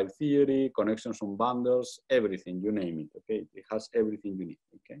Chern-Weil theory, connections on bundles, everything, you name it. Okay, it has everything you need.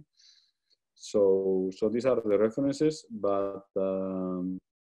 Okay, so these are the references, but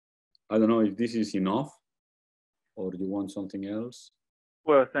I don't know if this is enough or you want something else.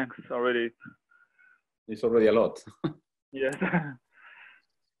 Well, thanks already. It's already a lot. Yes.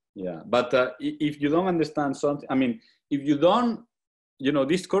 Yeah, but if you don't understand something, I mean, if you don't,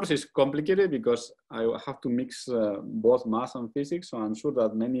 this course is complicated because I have to mix both math and physics. So I'm sure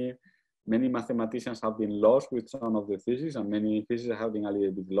that many mathematicians have been lost with some of the physics, and many physicists have been a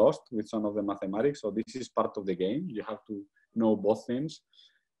little bit lost with some of the mathematics. So this is part of the game. You have to know both things.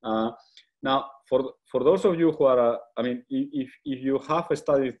 Now, for those of you who are, I mean, if you have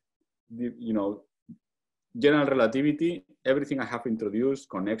studied, general relativity, everything I have introduced,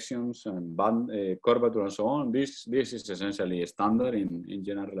 connections and curvature and so on, this is essentially a standard in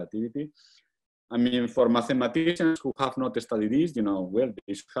general relativity. I mean, for mathematicians who have not studied this, well,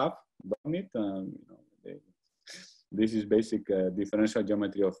 they should have done it. This is basic differential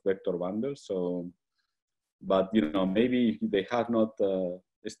geometry of vector bundles. So, but maybe if they have not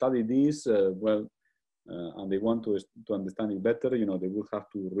studied this, and they want to understand it better, they will have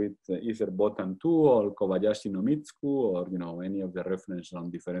to read either Botan 2 or Kobayashi no Mitsuku, or any of the references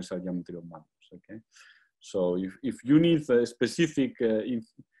on differential geometry of bundles. Okay, so if you need specific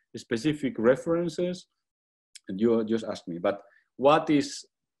references, you just ask me. But what is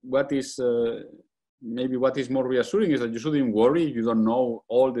maybe what is more reassuring is that you shouldn't worry if you don't know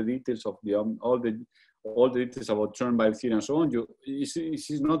all the details of all the details about Chern-Weil theory and so on. This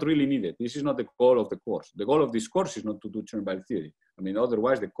is not really needed. This is not the goal of the course. The goal of this course is not to do Chern-Weil theory. I mean,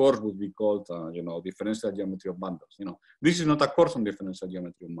 otherwise the course would be called, differential geometry of bundles. This is not a course on differential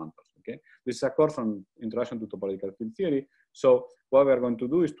geometry of bundles. Okay, this is a course on introduction to topological field theory. So what we are going to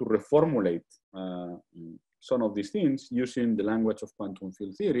do is to reformulate some of these things using the language of quantum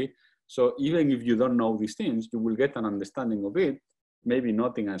field theory. So even if you don't know these things, you will get an understanding of it. Maybe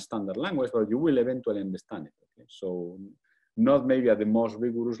not in a standard language, but you will eventually understand it. Okay? So not maybe at the most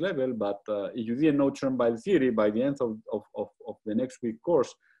rigorous level, but if you didn't know Chern-Weil theory, by the end of the next week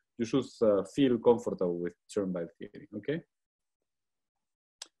course, you should feel comfortable with Chern-Weil theory, okay?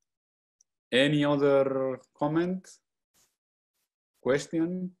 Any other comment,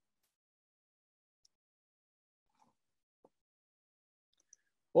 question?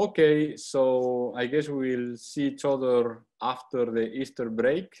 Okay, so I guess we'll see each other after the Easter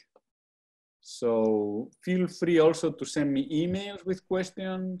break. So feel free also to send me emails with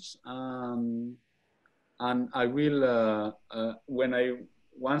questions, and I will,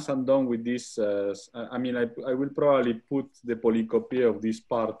 once I'm done with this, I will probably put the polycopy of this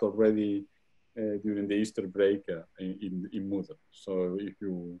part already during the Easter break in Moodle. So if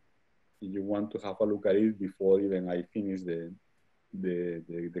you want to have a look at it before even I finish the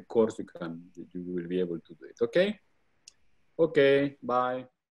course, you will be able to do it. Okay. Okay. Bye.